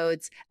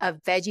episodes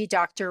of Veggie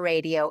Doctor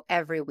Radio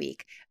every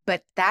week.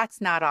 But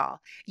that's not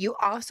all. You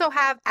also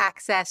have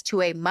access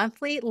to a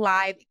monthly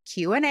live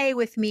Q&A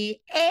with me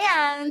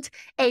and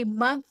a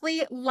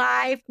monthly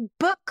live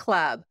book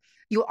club.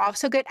 You'll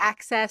also get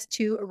access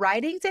to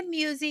writings and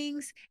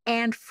musings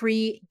and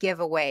free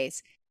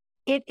giveaways.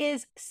 It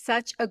is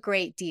such a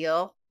great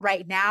deal.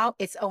 Right now,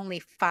 it's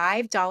only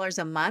 $5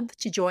 a month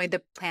to join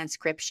the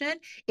Planscription.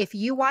 If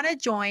you want to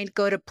join,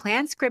 go to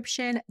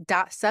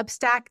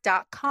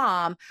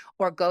planscription.substack.com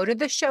or go to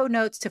the show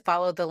notes to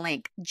follow the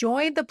link.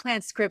 Join the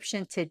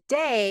Planscription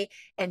today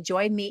and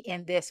join me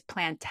in this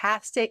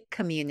plantastic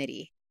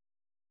community.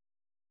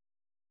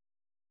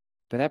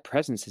 But that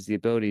presence is the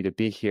ability to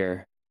be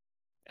here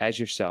as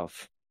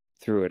yourself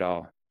through it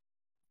all.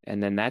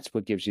 And then that's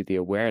what gives you the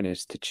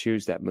awareness to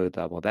choose that mood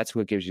level. That's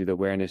what gives you the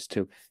awareness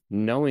to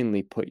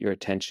knowingly put your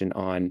attention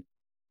on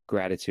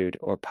gratitude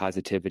or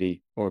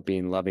positivity or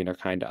being loving or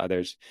kind to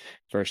others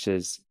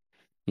versus,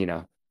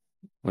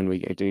 when we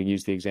do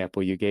use the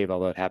example you gave,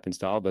 although it happens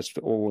to all of us,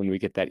 or when we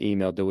get that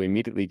email, do we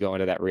immediately go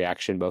into that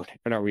reaction mode?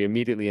 And are we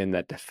immediately in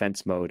that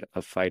defense mode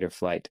of fight or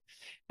flight?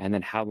 And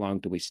then how long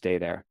do we stay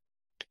there?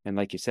 And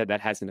like you said,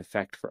 that has an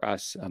effect for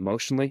us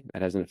emotionally.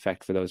 That has an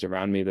effect for those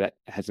around me. That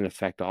has an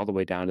effect all the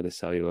way down to the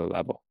cellular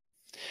level.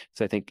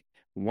 So I think,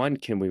 one,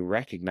 can we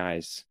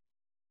recognize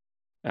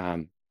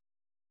the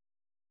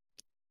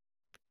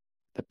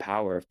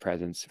power of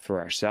presence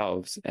for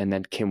ourselves? And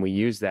then can we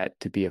use that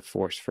to be a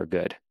force for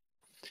good,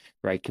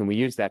 right? Can we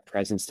use that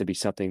presence to be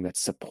something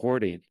that's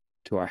supporting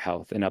to our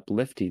health and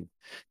uplifting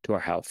to our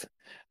health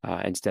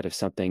instead of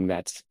something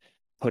that's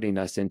putting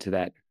us into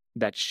that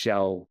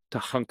shell to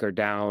hunker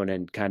down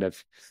and kind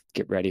of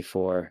get ready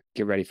for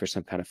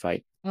some kind of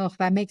fight. Oh,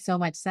 that makes so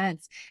much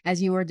sense.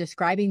 As you were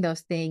describing those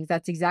things,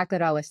 that's exactly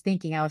what I was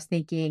thinking. I was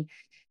thinking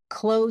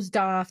closed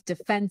off,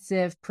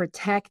 defensive,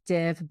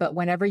 protective, but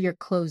whenever you're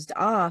closed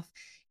off,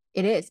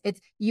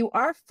 you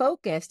are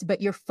focused, but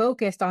you're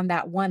focused on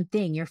that one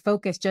thing. You're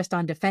focused just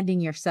on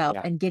defending yourself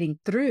and getting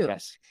through.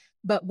 Yes.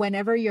 But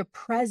whenever you're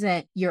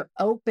present, you're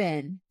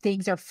open,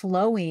 things are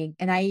flowing.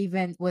 And I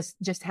even was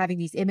just having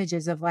these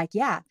images of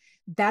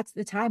that's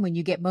the time when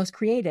you get most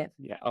creative.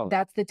 Yeah. Oh.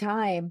 That's the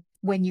time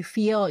when you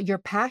feel your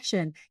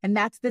passion. And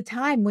that's the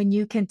time when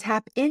you can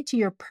tap into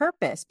your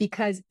purpose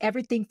because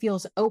everything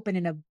feels open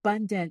and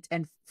abundant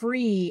and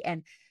free.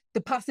 And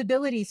the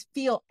possibilities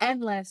feel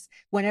endless.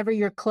 Whenever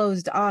you're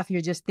closed off,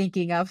 you're just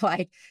thinking of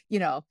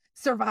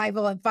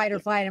survival and fight or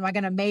flight. Am I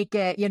going to make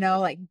it?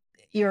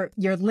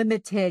 You're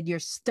limited, you're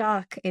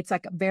stuck. It's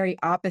like a very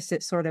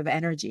opposite sort of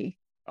energy.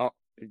 Oh,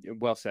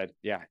 well said.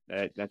 Yeah,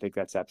 I think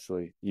that's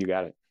absolutely, you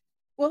got it.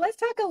 Well, let's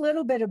talk a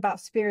little bit about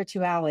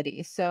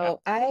spirituality.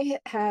 So I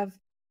have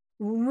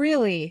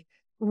really,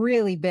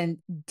 really been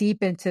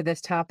deep into this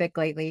topic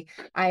lately.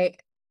 I,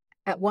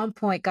 at one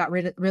point, got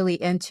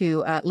really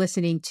into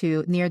listening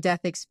to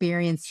near-death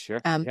experience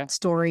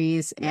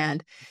stories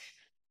and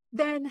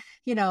then,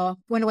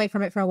 went away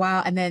from it for a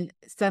while. And then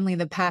suddenly in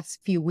the past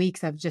few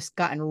weeks, I've just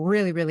gotten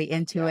really, really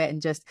into it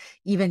and just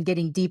even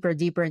getting deeper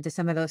into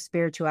some of those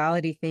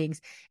spirituality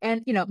things.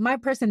 And, my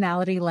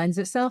personality lends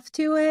itself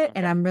to it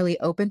and I'm really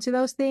open to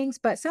those things,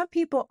 but some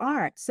people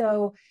aren't.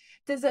 So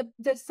does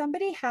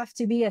somebody have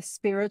to be a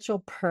spiritual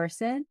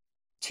person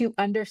to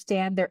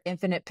understand their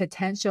infinite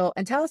potential?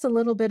 And tell us a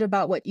little bit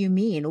about what you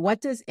mean.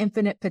 What does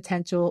infinite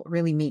potential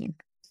really mean?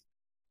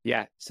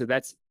 Yeah.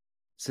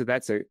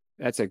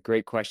 That's a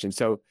great question.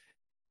 So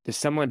does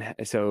someone,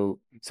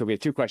 we have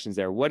two questions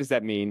there. What does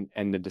that mean?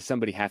 And then does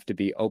somebody have to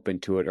be open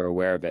to it or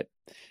aware of it?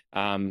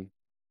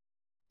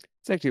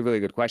 It's actually a really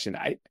good question.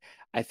 I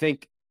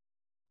think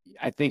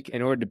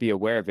in order to be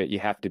aware of it, you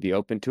have to be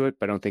open to it,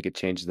 but I don't think it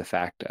changes the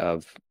fact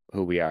of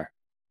who we are.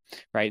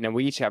 Right. Now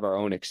we each have our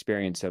own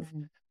experience of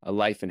a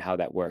life and how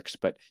that works.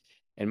 But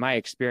in my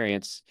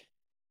experience,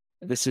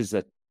 this is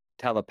a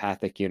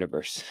telepathic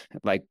universe.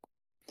 Like,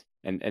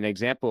 an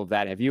example of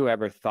that, have you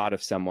ever thought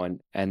of someone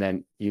and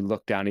then you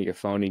look down at your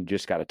phone and you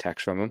just got a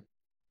text from them,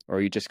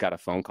 or you just got a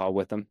phone call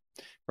with them,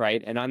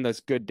 right? And on those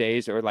good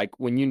days, or like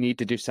when you need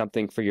to do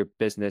something for your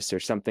business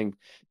or something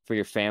for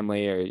your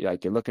family, or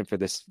like you're looking for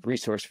this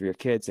resource for your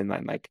kids, and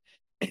then like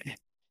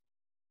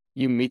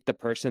you meet the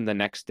person the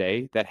next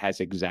day that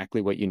has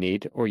exactly what you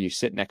need, or you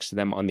sit next to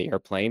them on the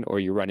airplane, or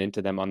you run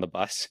into them on the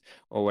bus,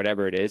 or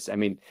whatever it is. I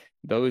mean,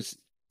 those,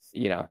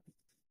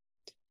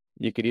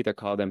 you could either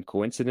call them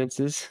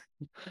coincidences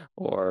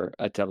or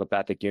a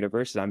telepathic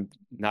universe. I'm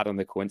not on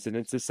the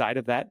coincidences side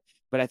of that,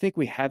 but I think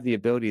we have the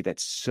ability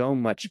that's so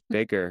much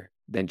bigger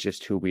than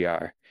just who we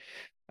are.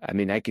 I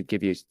mean, I could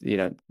give you,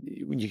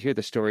 when you hear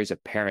the stories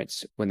of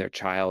parents when their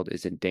child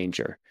is in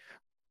danger,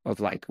 of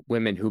like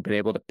women who've been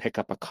able to pick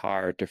up a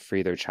car to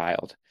free their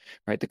child,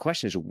 right? The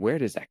question is, where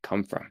does that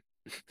come from?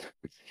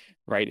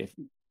 Right? If,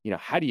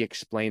 how do you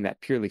explain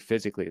that purely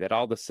physically, that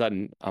all of a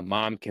sudden a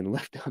mom can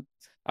lift up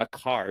a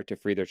car to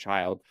free their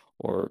child,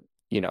 or,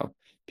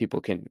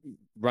 people can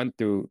run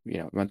through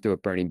a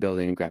burning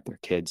building and grab their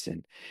kids.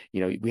 And,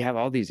 we have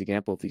all these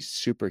examples of these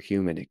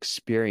superhuman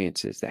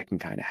experiences that can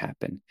kind of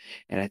happen.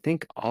 And I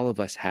think all of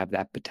us have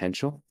that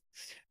potential.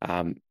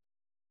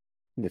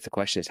 The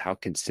question is, how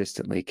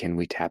consistently can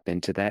we tap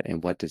into that?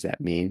 And what does that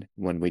mean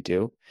when we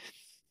do?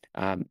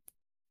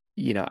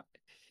 You know,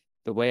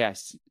 the way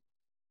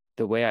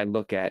I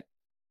look at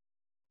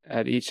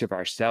each of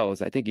our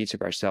cells, I think each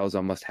of our cells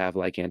almost have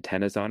like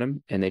antennas on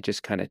them, and they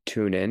just kind of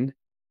tune in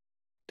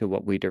to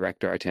what we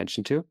direct our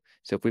attention to.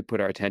 So if we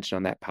put our attention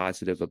on that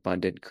positive,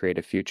 abundant,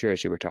 creative future,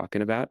 as you were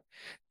talking about,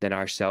 then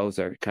our cells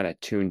are kind of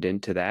tuned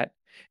into that.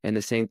 And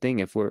the same thing,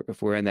 if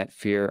we're in that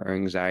fear or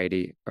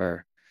anxiety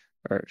or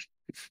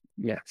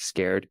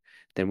scared,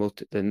 then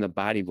the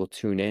body will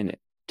tune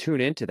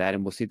into that,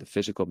 and we'll see the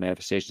physical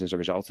manifestations as a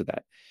result of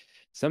that.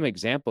 Some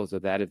examples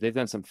of that, if they've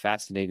done some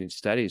fascinating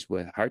studies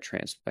with heart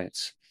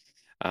transplants,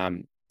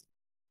 where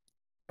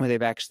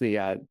they've actually,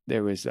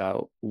 there was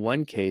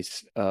one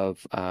case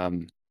of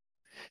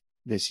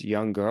this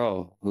young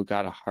girl who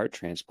got a heart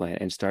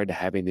transplant and started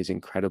having these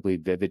incredibly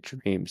vivid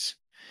dreams.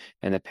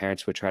 And the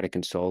parents would try to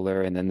console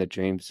her, and then the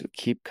dreams would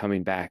keep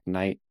coming back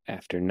night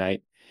after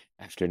night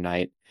after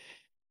night.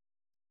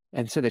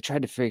 And so they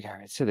tried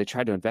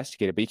to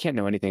investigate it, but you can't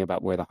know anything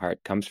about where the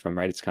heart comes from,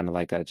 right? It's kind of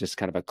like just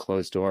kind of a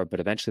closed door. But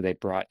eventually they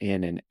brought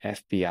in an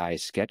FBI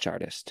sketch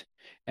artist,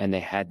 and they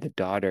had the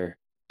daughter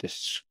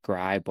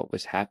describe what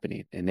was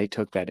happening. And they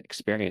took that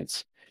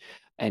experience,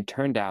 and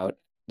turned out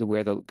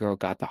where the girl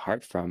got the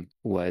heart from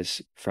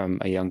was from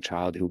a young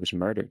child who was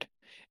murdered.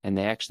 And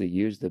they actually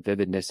used the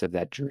vividness of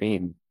that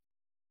dream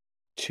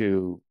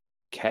to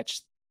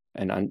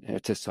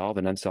to solve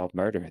an unsolved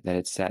murder that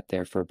had sat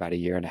there for about a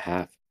year and a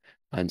half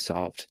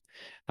unsolved.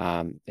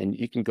 And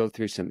you can go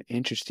through some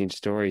interesting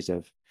stories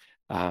of,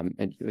 and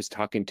I was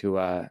talking to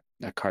a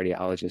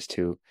cardiologist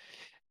who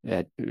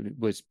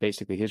was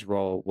basically, his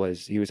role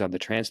was, he was on the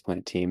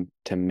transplant team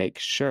to make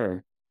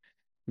sure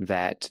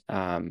that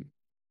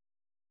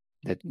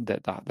that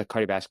the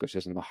cardiovascular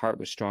system, the heart,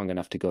 was strong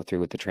enough to go through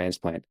with the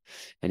transplant.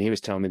 And he was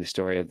telling me the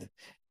story of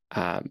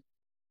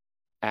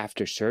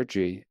after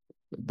surgery,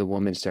 the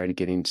woman started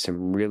getting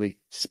some really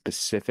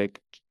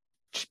specific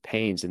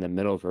pains in the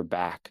middle of her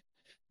back,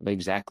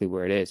 exactly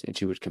where it is, and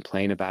she would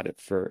complain about it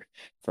for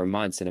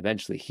months. And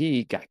eventually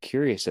he got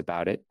curious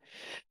about it,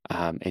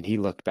 and he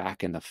looked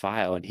back in the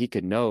file, and he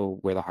could know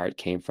where the heart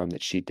came from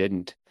that she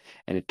didn't.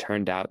 And it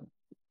turned out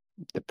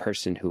the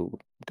person who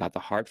got the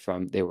heart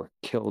from, they were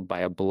killed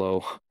by a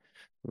blow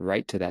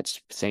right to that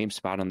same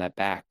spot on that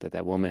back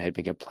that woman had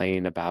been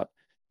complaining about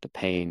the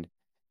pain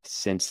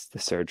since the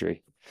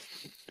surgery.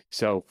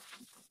 So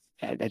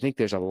I think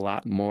there's a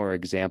lot more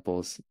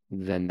examples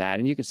than that,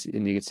 and you can see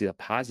the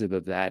positive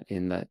of that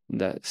in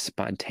the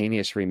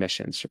spontaneous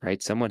remissions.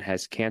 Right, someone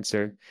has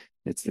cancer;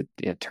 it's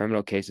the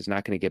terminal case; is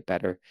not going to get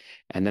better,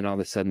 and then all of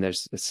a sudden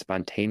there's a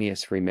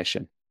spontaneous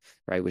remission,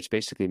 right? Which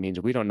basically means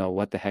we don't know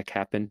what the heck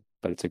happened,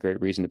 but it's a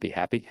great reason to be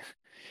happy,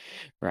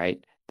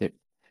 right? That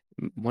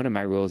one of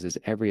my rules is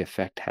every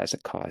effect has a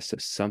cause. So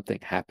something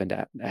happened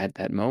at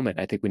that moment.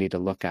 I think we need to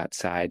look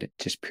outside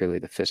just purely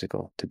the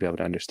physical to be able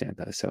to understand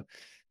those. So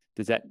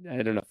does that,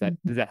 I don't know if that,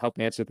 does that help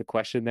answer the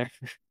question there?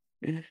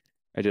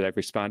 Or did I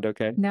respond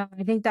okay? No,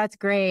 I think that's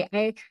great.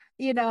 No,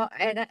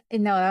 that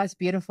was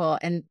beautiful.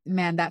 And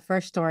man, that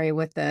first story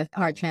with the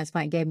heart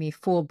transplant gave me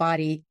full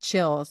body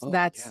chills. Oh,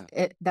 That's yeah.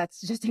 it.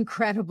 That's just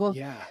incredible.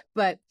 Yeah.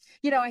 But,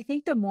 I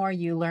think the more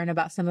you learn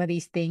about some of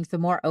these things, the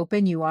more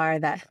open you are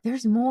that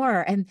there's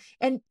more. And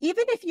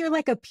even if you're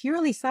like a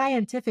purely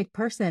scientific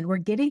person, we're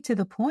getting to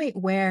the point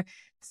where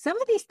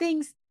some of these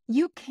things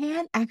you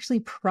can actually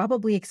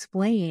probably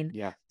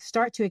Yeah.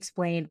 start to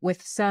explain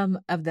with some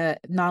of the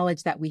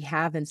knowledge that we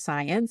have in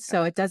science.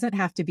 So it doesn't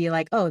have to be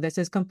like, oh, this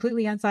is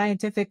completely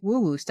unscientific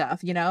woo-woo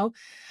stuff.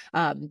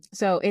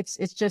 So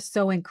it's just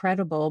so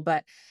incredible.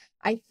 But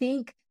I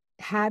think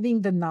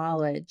having the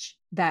knowledge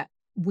that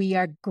we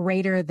are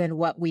greater than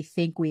what we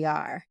think we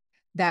are,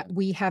 that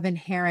we have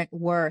inherent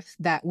worth,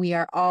 that we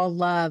are all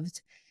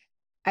loved,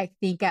 I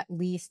think at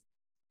least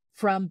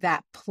from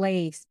that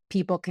place,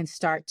 people can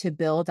start to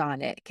build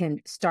on it,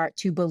 can start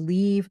to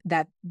believe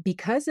that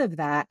because of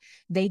that,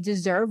 they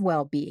deserve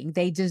well-being.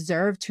 They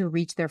deserve to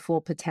reach their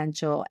full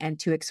potential and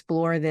to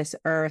explore this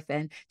earth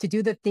and to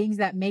do the things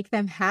that make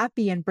them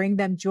happy and bring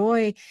them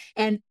joy.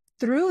 And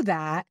through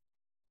that,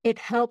 it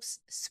helps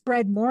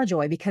spread more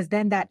joy because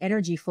then that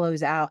energy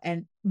flows out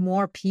and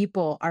more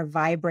people are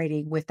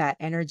vibrating with that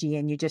energy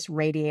and you just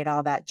radiate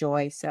all that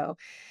joy. So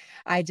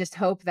I just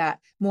hope that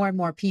more and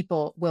more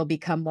people will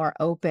become more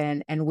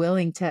open and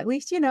willing to at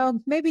least,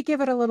 maybe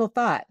give it a little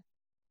thought.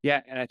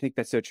 Yeah, and I think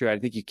that's so true. I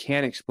think you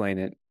can explain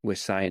it with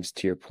science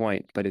to your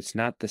point, but it's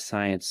not the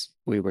science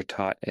we were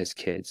taught as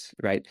kids,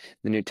 right?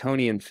 The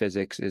Newtonian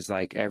physics is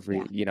like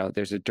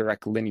there's a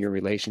direct linear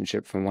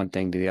relationship from one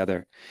thing to the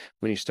other.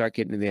 When you start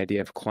getting to the idea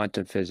of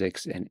quantum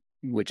physics, and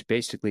which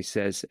basically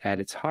says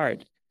at its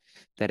heart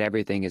that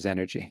everything is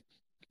energy,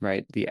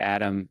 right? The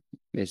atom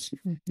is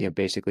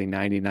basically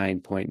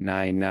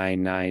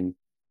 99.9996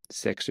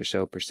 or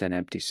so percent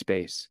empty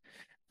space.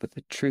 But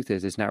the truth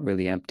is, it's not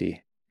really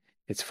empty.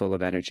 It's full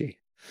of energy.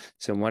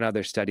 So in one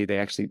other study, they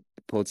actually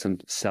pulled some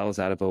cells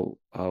out of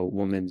a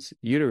woman's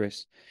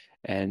uterus,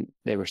 and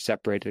they were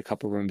separated a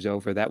couple rooms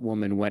over. That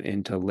woman went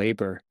into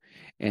labor,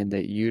 and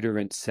the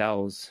uterine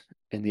cells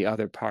in the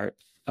other part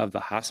of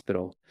the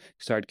hospital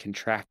started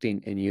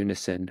contracting in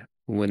unison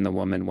when the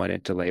woman went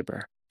into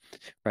labor.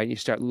 Right? You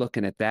start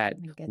looking at that.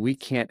 We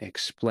can't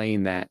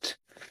explain that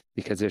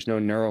because there's no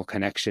neural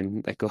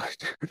connection that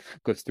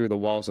goes through the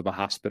walls of a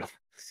hospital,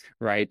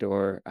 right?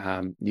 Or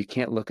you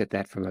can't look at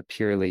that from a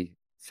purely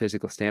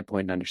physical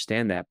standpoint and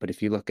understand that. But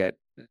if you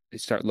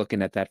start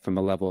looking at that from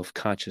a level of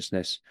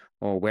consciousness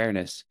or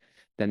awareness,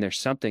 then there's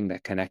something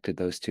that connected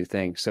those two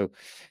things. So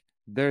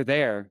they're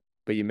there,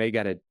 but you may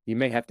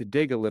have to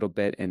dig a little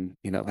bit and,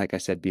 like I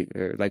said,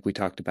 like we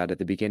talked about at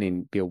the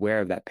beginning, be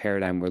aware of that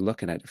paradigm we're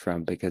looking at it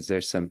from, because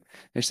there's some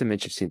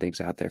interesting things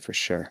out there for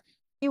sure.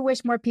 You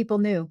wish more people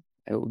knew.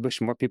 I wish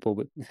more people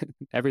would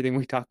everything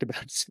we talked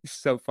about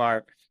so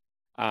far.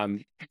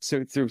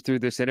 So through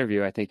this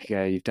interview, I think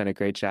you've done a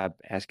great job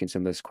asking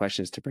some of those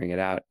questions to bring it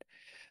out.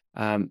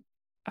 I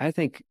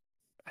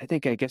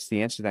guess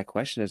the answer to that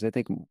question is I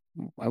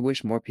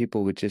wish more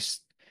people would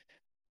just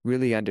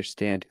really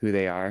understand who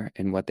they are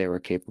and what they were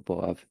capable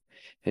of,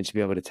 and to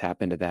be able to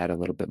tap into that a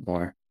little bit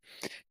more,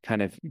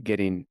 kind of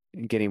getting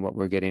what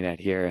we're getting at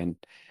here. And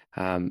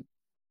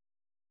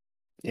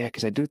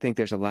because I do think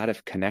there's a lot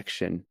of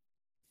connection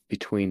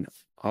between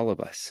all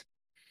of us,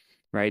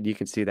 right? You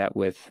can see that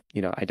with,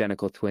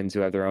 identical twins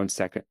who have their own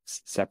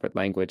separate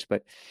language.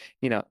 But,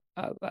 I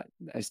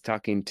was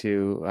talking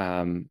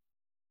to,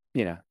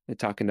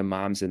 talking to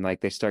moms, and like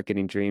they start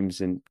getting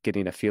dreams and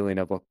getting a feeling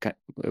of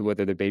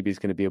whether their baby's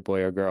going to be a boy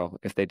or girl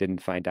if they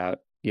didn't find out,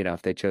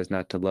 if they chose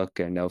not to look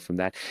or know from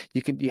that.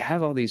 You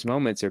have all these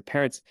moments, or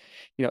parents,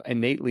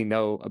 innately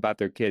know about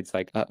their kids,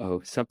 like,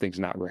 something's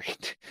not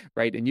right,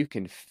 right? And you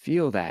can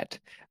feel that.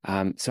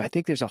 So I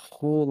think there's a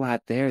whole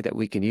lot there that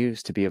we can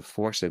use to be a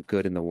force of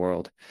good in the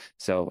world.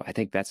 So I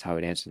think that's how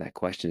I'd answer that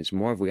question, is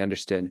more if we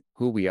understood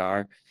who we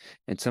are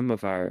and some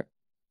of our,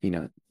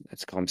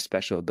 let's call them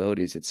special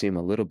abilities that seem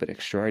a little bit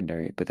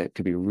extraordinary, but that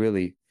could be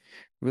really,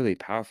 really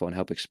powerful and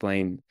help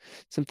explain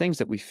some things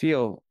that we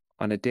feel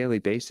on a daily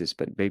basis,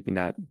 but maybe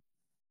not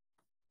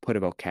put a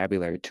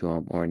vocabulary to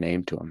them or a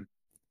name to them.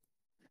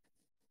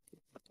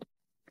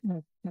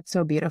 That's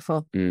so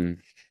beautiful.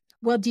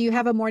 Well, do you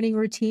have a morning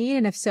routine?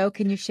 And if so,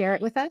 can you share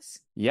it with us?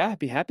 Yeah, I'd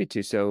be happy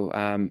to.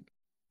 So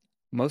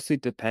mostly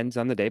depends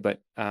on the day,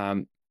 but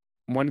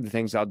one of the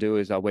things I'll do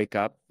is I'll wake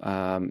up.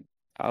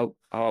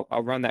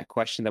 I'll run that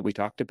question that we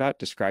talked about,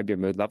 describe your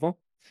mood level.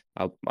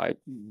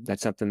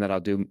 That's something that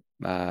I'll do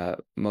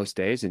most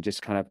days, and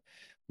just kind of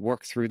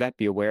work through that.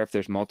 Be aware if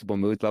there's multiple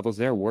mood levels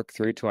there, work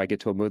through till I get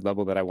to a mood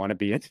level that I want to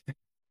be in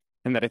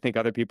and that I think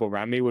other people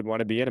around me would want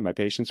to be in and my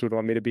patients would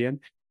want me to be in.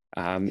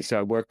 So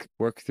I work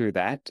through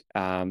that.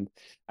 I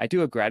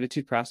do a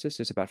gratitude process.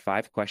 There's about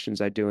 5 questions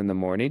I do in the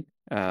morning.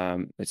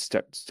 It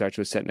starts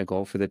with setting a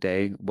goal for the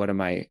day. What am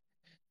I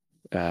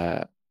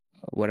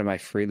what am I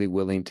freely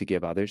willing to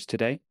give others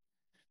today?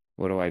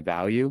 What do I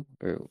value,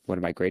 or what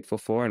am I grateful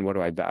for? And what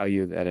do I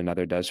value that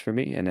another does for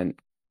me? And then,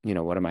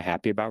 what am I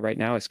happy about right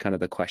now is kind of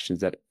the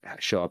questions that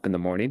show up in the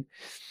morning.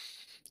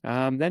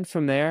 Then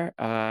from there,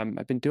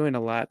 I've been doing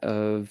a lot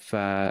of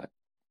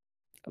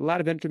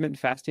intermittent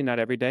fasting, not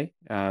every day.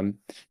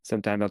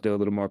 Sometimes I'll do a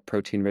little more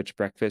protein-rich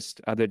breakfast.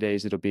 Other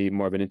days it'll be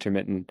more of an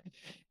intermittent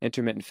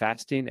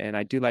fasting. And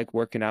I do like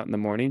working out in the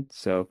morning.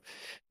 So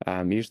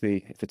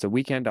usually if it's a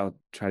weekend, I'll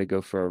try to go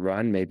for a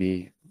run,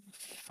 maybe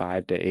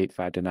 5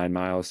 to 9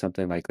 miles,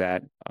 something like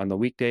that. On the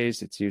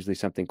weekdays, it's usually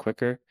something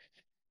quicker,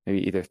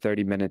 maybe either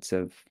 30 minutes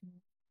of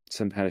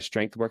some kind of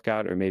strength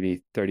workout, or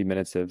maybe 30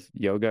 minutes of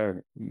yoga,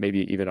 or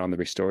maybe even on the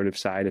restorative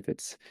side if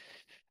it's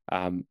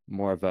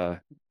more of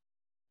a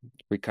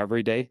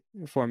recovery day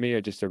for me,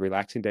 or just a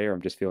relaxing day, or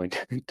I'm just feeling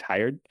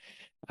tired.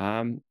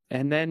 And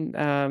then,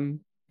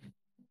 on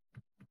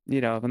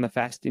the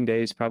fasting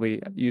days,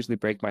 probably usually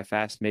break my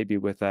fast maybe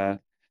with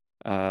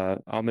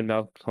almond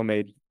milk,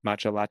 homemade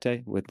matcha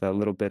latte with a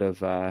little bit of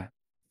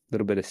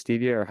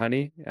stevia or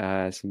honey,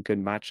 some good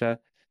matcha,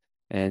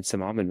 and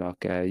some almond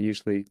milk.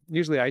 Usually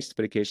iced,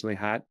 but occasionally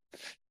hot.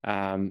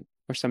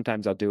 Or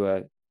sometimes I'll do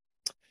a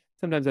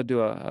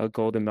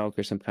golden milk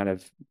or some kind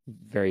of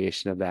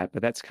variation of that.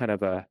 But that's kind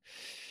of a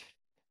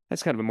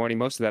morning.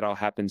 Most of that all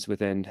happens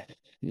within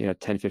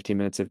 10, 15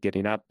 minutes of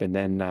getting up, and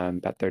then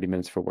about 30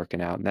 minutes for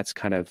working out. And that's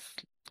kind of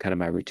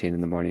my routine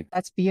in the morning.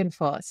 That's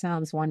beautiful. It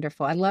sounds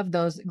wonderful. I love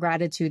those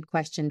gratitude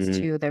questions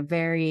too. They're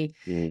very,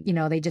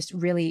 they just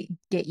really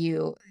get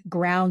you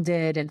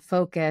grounded and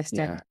focused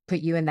and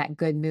put you in that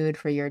good mood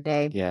for your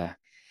day. Yeah.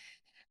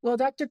 Well,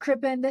 Dr.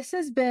 Crippen, this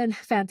has been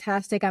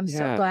fantastic. I'm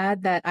so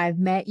glad that I've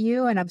met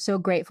you, and I'm so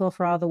grateful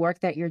for all the work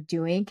that you're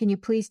doing. Can you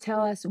please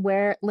tell us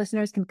where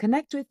listeners can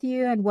connect with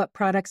you and what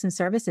products and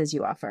services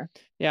you offer?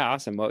 Yeah,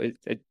 awesome. Well,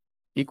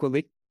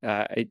 equally,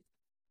 I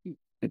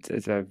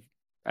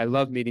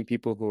love meeting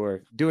people who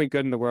are doing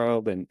good in the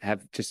world and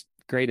have just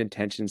great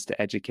intentions to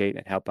educate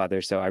and help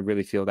others. So I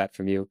really feel that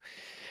from you,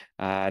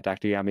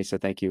 Dr. Yami. So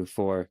thank you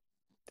for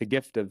the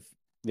gift of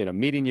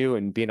meeting you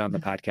and being on the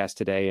podcast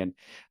today. And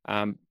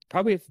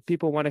probably if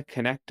people want to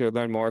connect or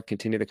learn more,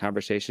 continue the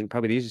conversation,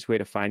 probably the easiest way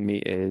to find me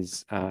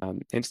is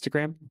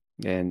Instagram,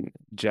 and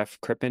Jeff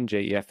Crippen,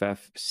 JeffCrippen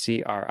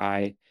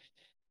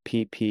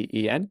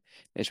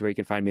is where you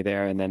can find me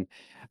there. And then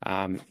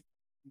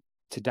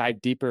to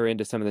dive deeper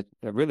into some of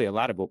really a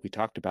lot of what we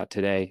talked about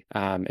today,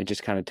 and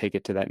just kind of take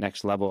it to that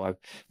next level, I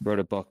wrote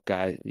a book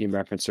you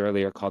referenced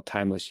earlier called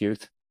Timeless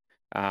Youth,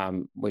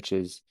 which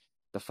is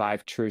the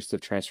 5 truths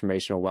of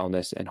transformational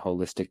wellness and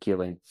holistic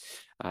healing.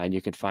 And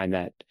you can find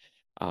that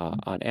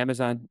on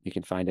Amazon. You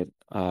can find it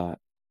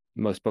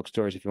most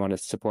bookstores. If you want to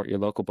support your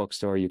local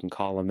bookstore, you can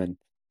call them, and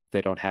if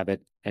they don't have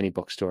it, any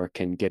bookstore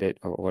can get it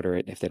or order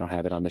it if they don't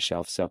have it on the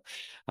shelf. So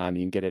you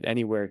can get it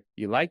anywhere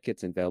you like.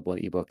 It's available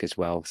in ebook as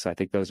well. So I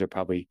think those are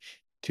probably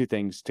 2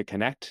 things to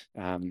connect,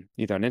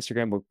 either on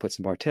Instagram, we'll put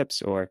some more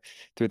tips, or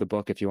through the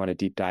book if you want to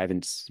deep dive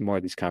into more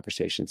of these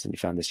conversations and you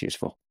found this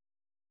useful.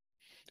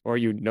 Or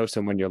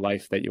someone in your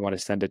life that you want to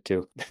send it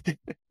to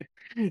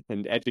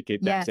and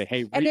educate them. Say,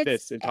 hey, read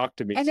this and talk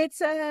to me. And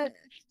it's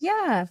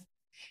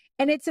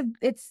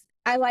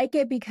I like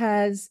it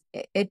because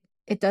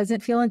it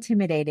doesn't feel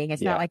intimidating.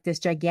 It's not like this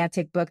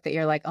gigantic book that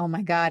you're like, oh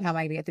my God, how am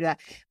I going to get through that?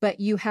 But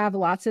you have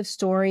lots of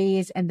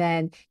stories, and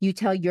then you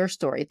tell your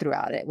story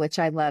throughout it, which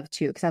I love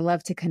too, because I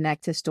love to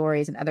connect to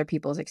stories and other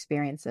people's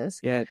experiences.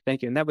 Yeah,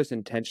 thank you. And that was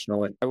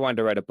intentional. I wanted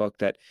to write a book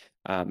that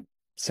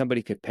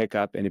somebody could pick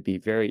up and it'd be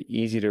very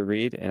easy to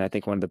read. And I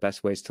think one of the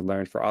best ways to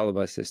learn for all of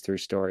us is through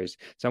stories.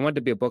 So I wanted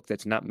to be a book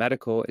that's not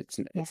medical. It's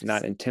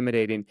not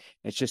intimidating.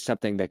 It's just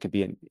something that could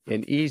be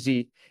an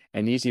easy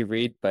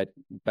read, but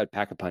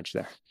pack a punch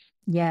there.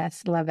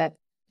 Yes, love it.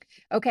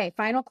 Okay,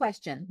 final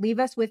question. Leave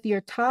us with your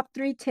top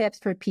 3 tips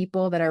for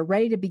people that are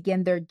ready to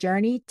begin their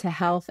journey to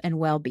health and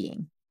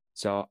well-being.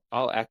 So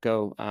I'll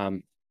echo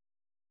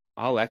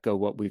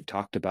what we've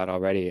talked about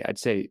already. I'd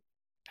say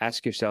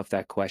ask yourself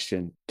that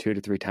question 2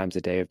 to 3 times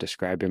a day of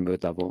describe your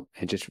mood level,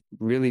 and just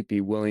really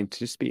be willing to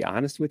just be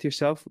honest with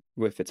yourself.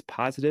 If it's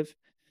positive,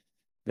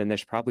 then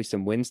there's probably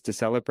some wins to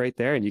celebrate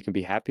there, and you can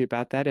be happy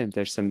about that. And if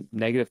there's some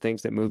negative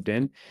things that moved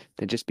in,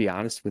 then just be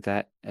honest with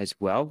that as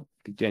well.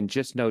 And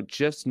just know,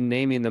 just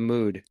naming the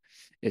mood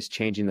is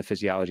changing the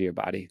physiology of your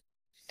body.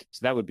 So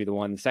that would be the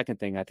one. The second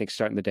thing, I think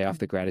starting the day off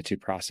the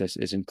gratitude process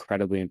is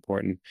incredibly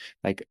important.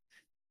 Like,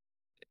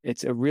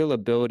 it's a real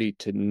ability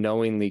to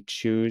knowingly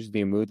choose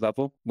the mood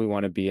level we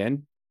want to be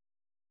in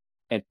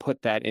and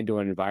put that into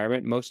an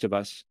environment. Most of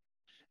us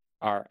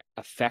are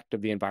effect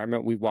of the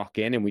environment. We walk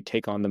in and we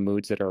take on the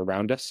moods that are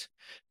around us.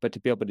 But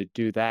to be able to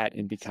do that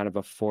and be kind of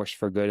a force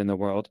for good in the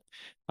world,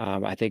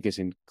 I think is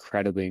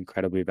incredibly,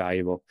 incredibly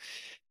valuable.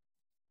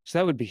 So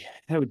that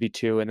would be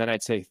 2. And then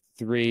I'd say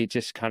 3,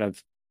 just kind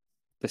of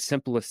the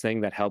simplest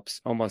thing that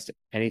helps almost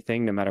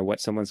anything, no matter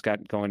what someone's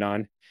got going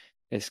on,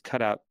 is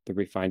cut out the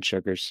refined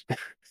sugars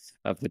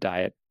of the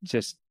diet.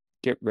 Just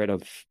get rid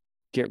of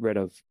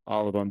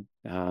all of them.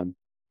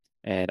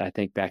 And I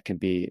think that can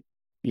be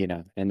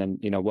And then,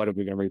 what are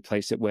we going to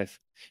replace it with?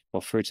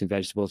 Well, fruits and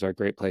vegetables are a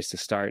great place to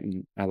start.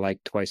 And I like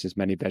twice as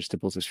many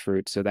vegetables as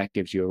fruit. So that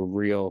gives you a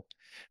real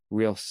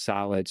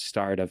solid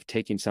start of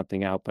taking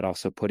something out, but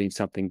also putting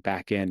something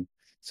back in.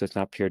 So it's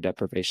not pure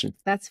deprivation.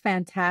 That's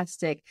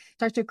fantastic.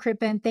 Dr.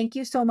 Crippen, thank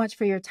you so much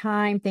for your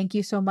time. Thank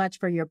you so much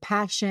for your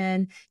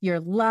passion, your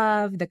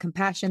love, the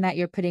compassion that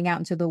you're putting out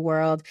into the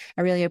world.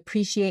 I really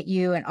appreciate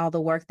you and all the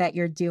work that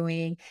you're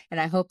doing. And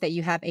I hope that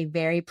you have a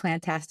very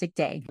plantastic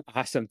day.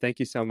 Awesome. Thank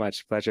you so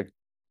much. Pleasure.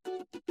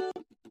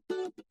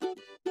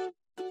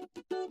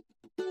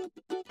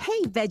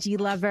 Hey, veggie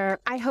lover.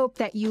 I hope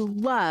that you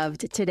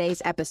loved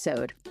today's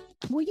episode.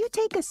 Will you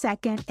take a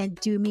second and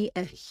do me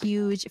a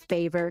huge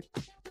favor?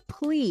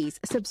 Please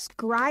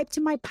subscribe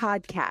to my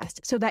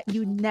podcast so that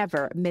you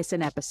never miss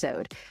an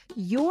episode.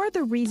 You're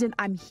the reason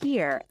I'm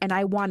here, and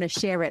I want to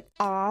share it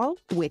all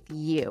with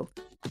you.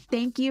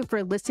 Thank you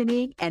for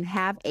listening, and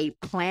have a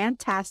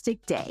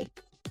plantastic day.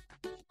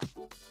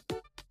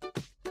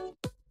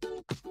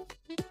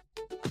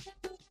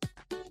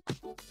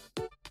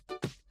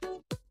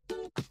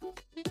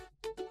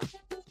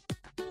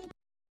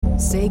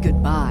 Say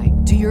goodbye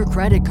to your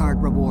credit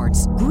card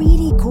rewards.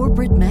 Greedy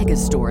corporate mega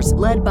stores,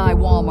 led by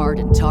Walmart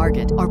and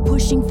Target, are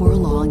pushing for a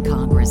law in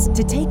Congress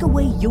to take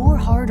away your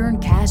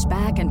hard-earned cash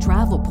back and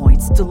travel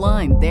points to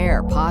line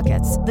their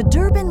pockets. The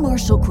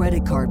Durbin-Marshall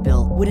credit card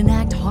bill would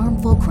enact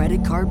harmful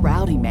credit card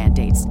routing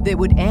mandates that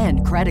would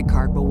end credit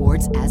card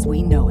rewards as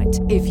we know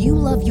it. If you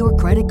love your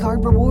credit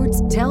card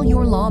rewards, tell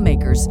your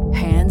lawmakers,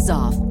 hands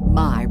off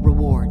my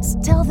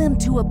rewards. Tell them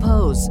to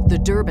oppose the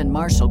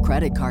Durbin-Marshall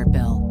credit card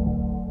bill.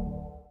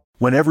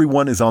 When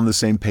everyone is on the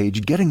same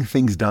page, getting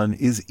things done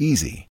is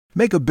easy.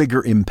 Make a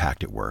bigger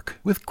impact at work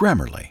with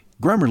Grammarly.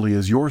 Grammarly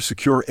is your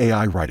secure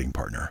AI writing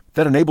partner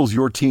that enables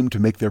your team to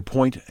make their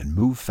point and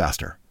move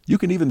faster. You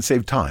can even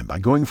save time by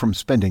going from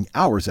spending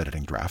hours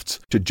editing drafts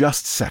to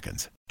just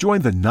seconds.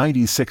 Join the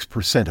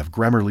 96% of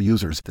Grammarly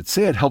users that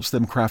say it helps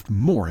them craft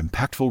more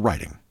impactful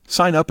writing.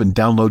 Sign up and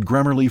download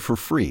Grammarly for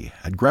free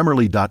at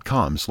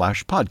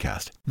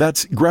Grammarly.com/podcast.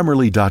 That's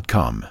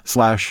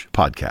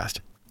Grammarly.com/podcast.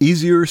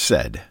 Easier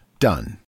said, done.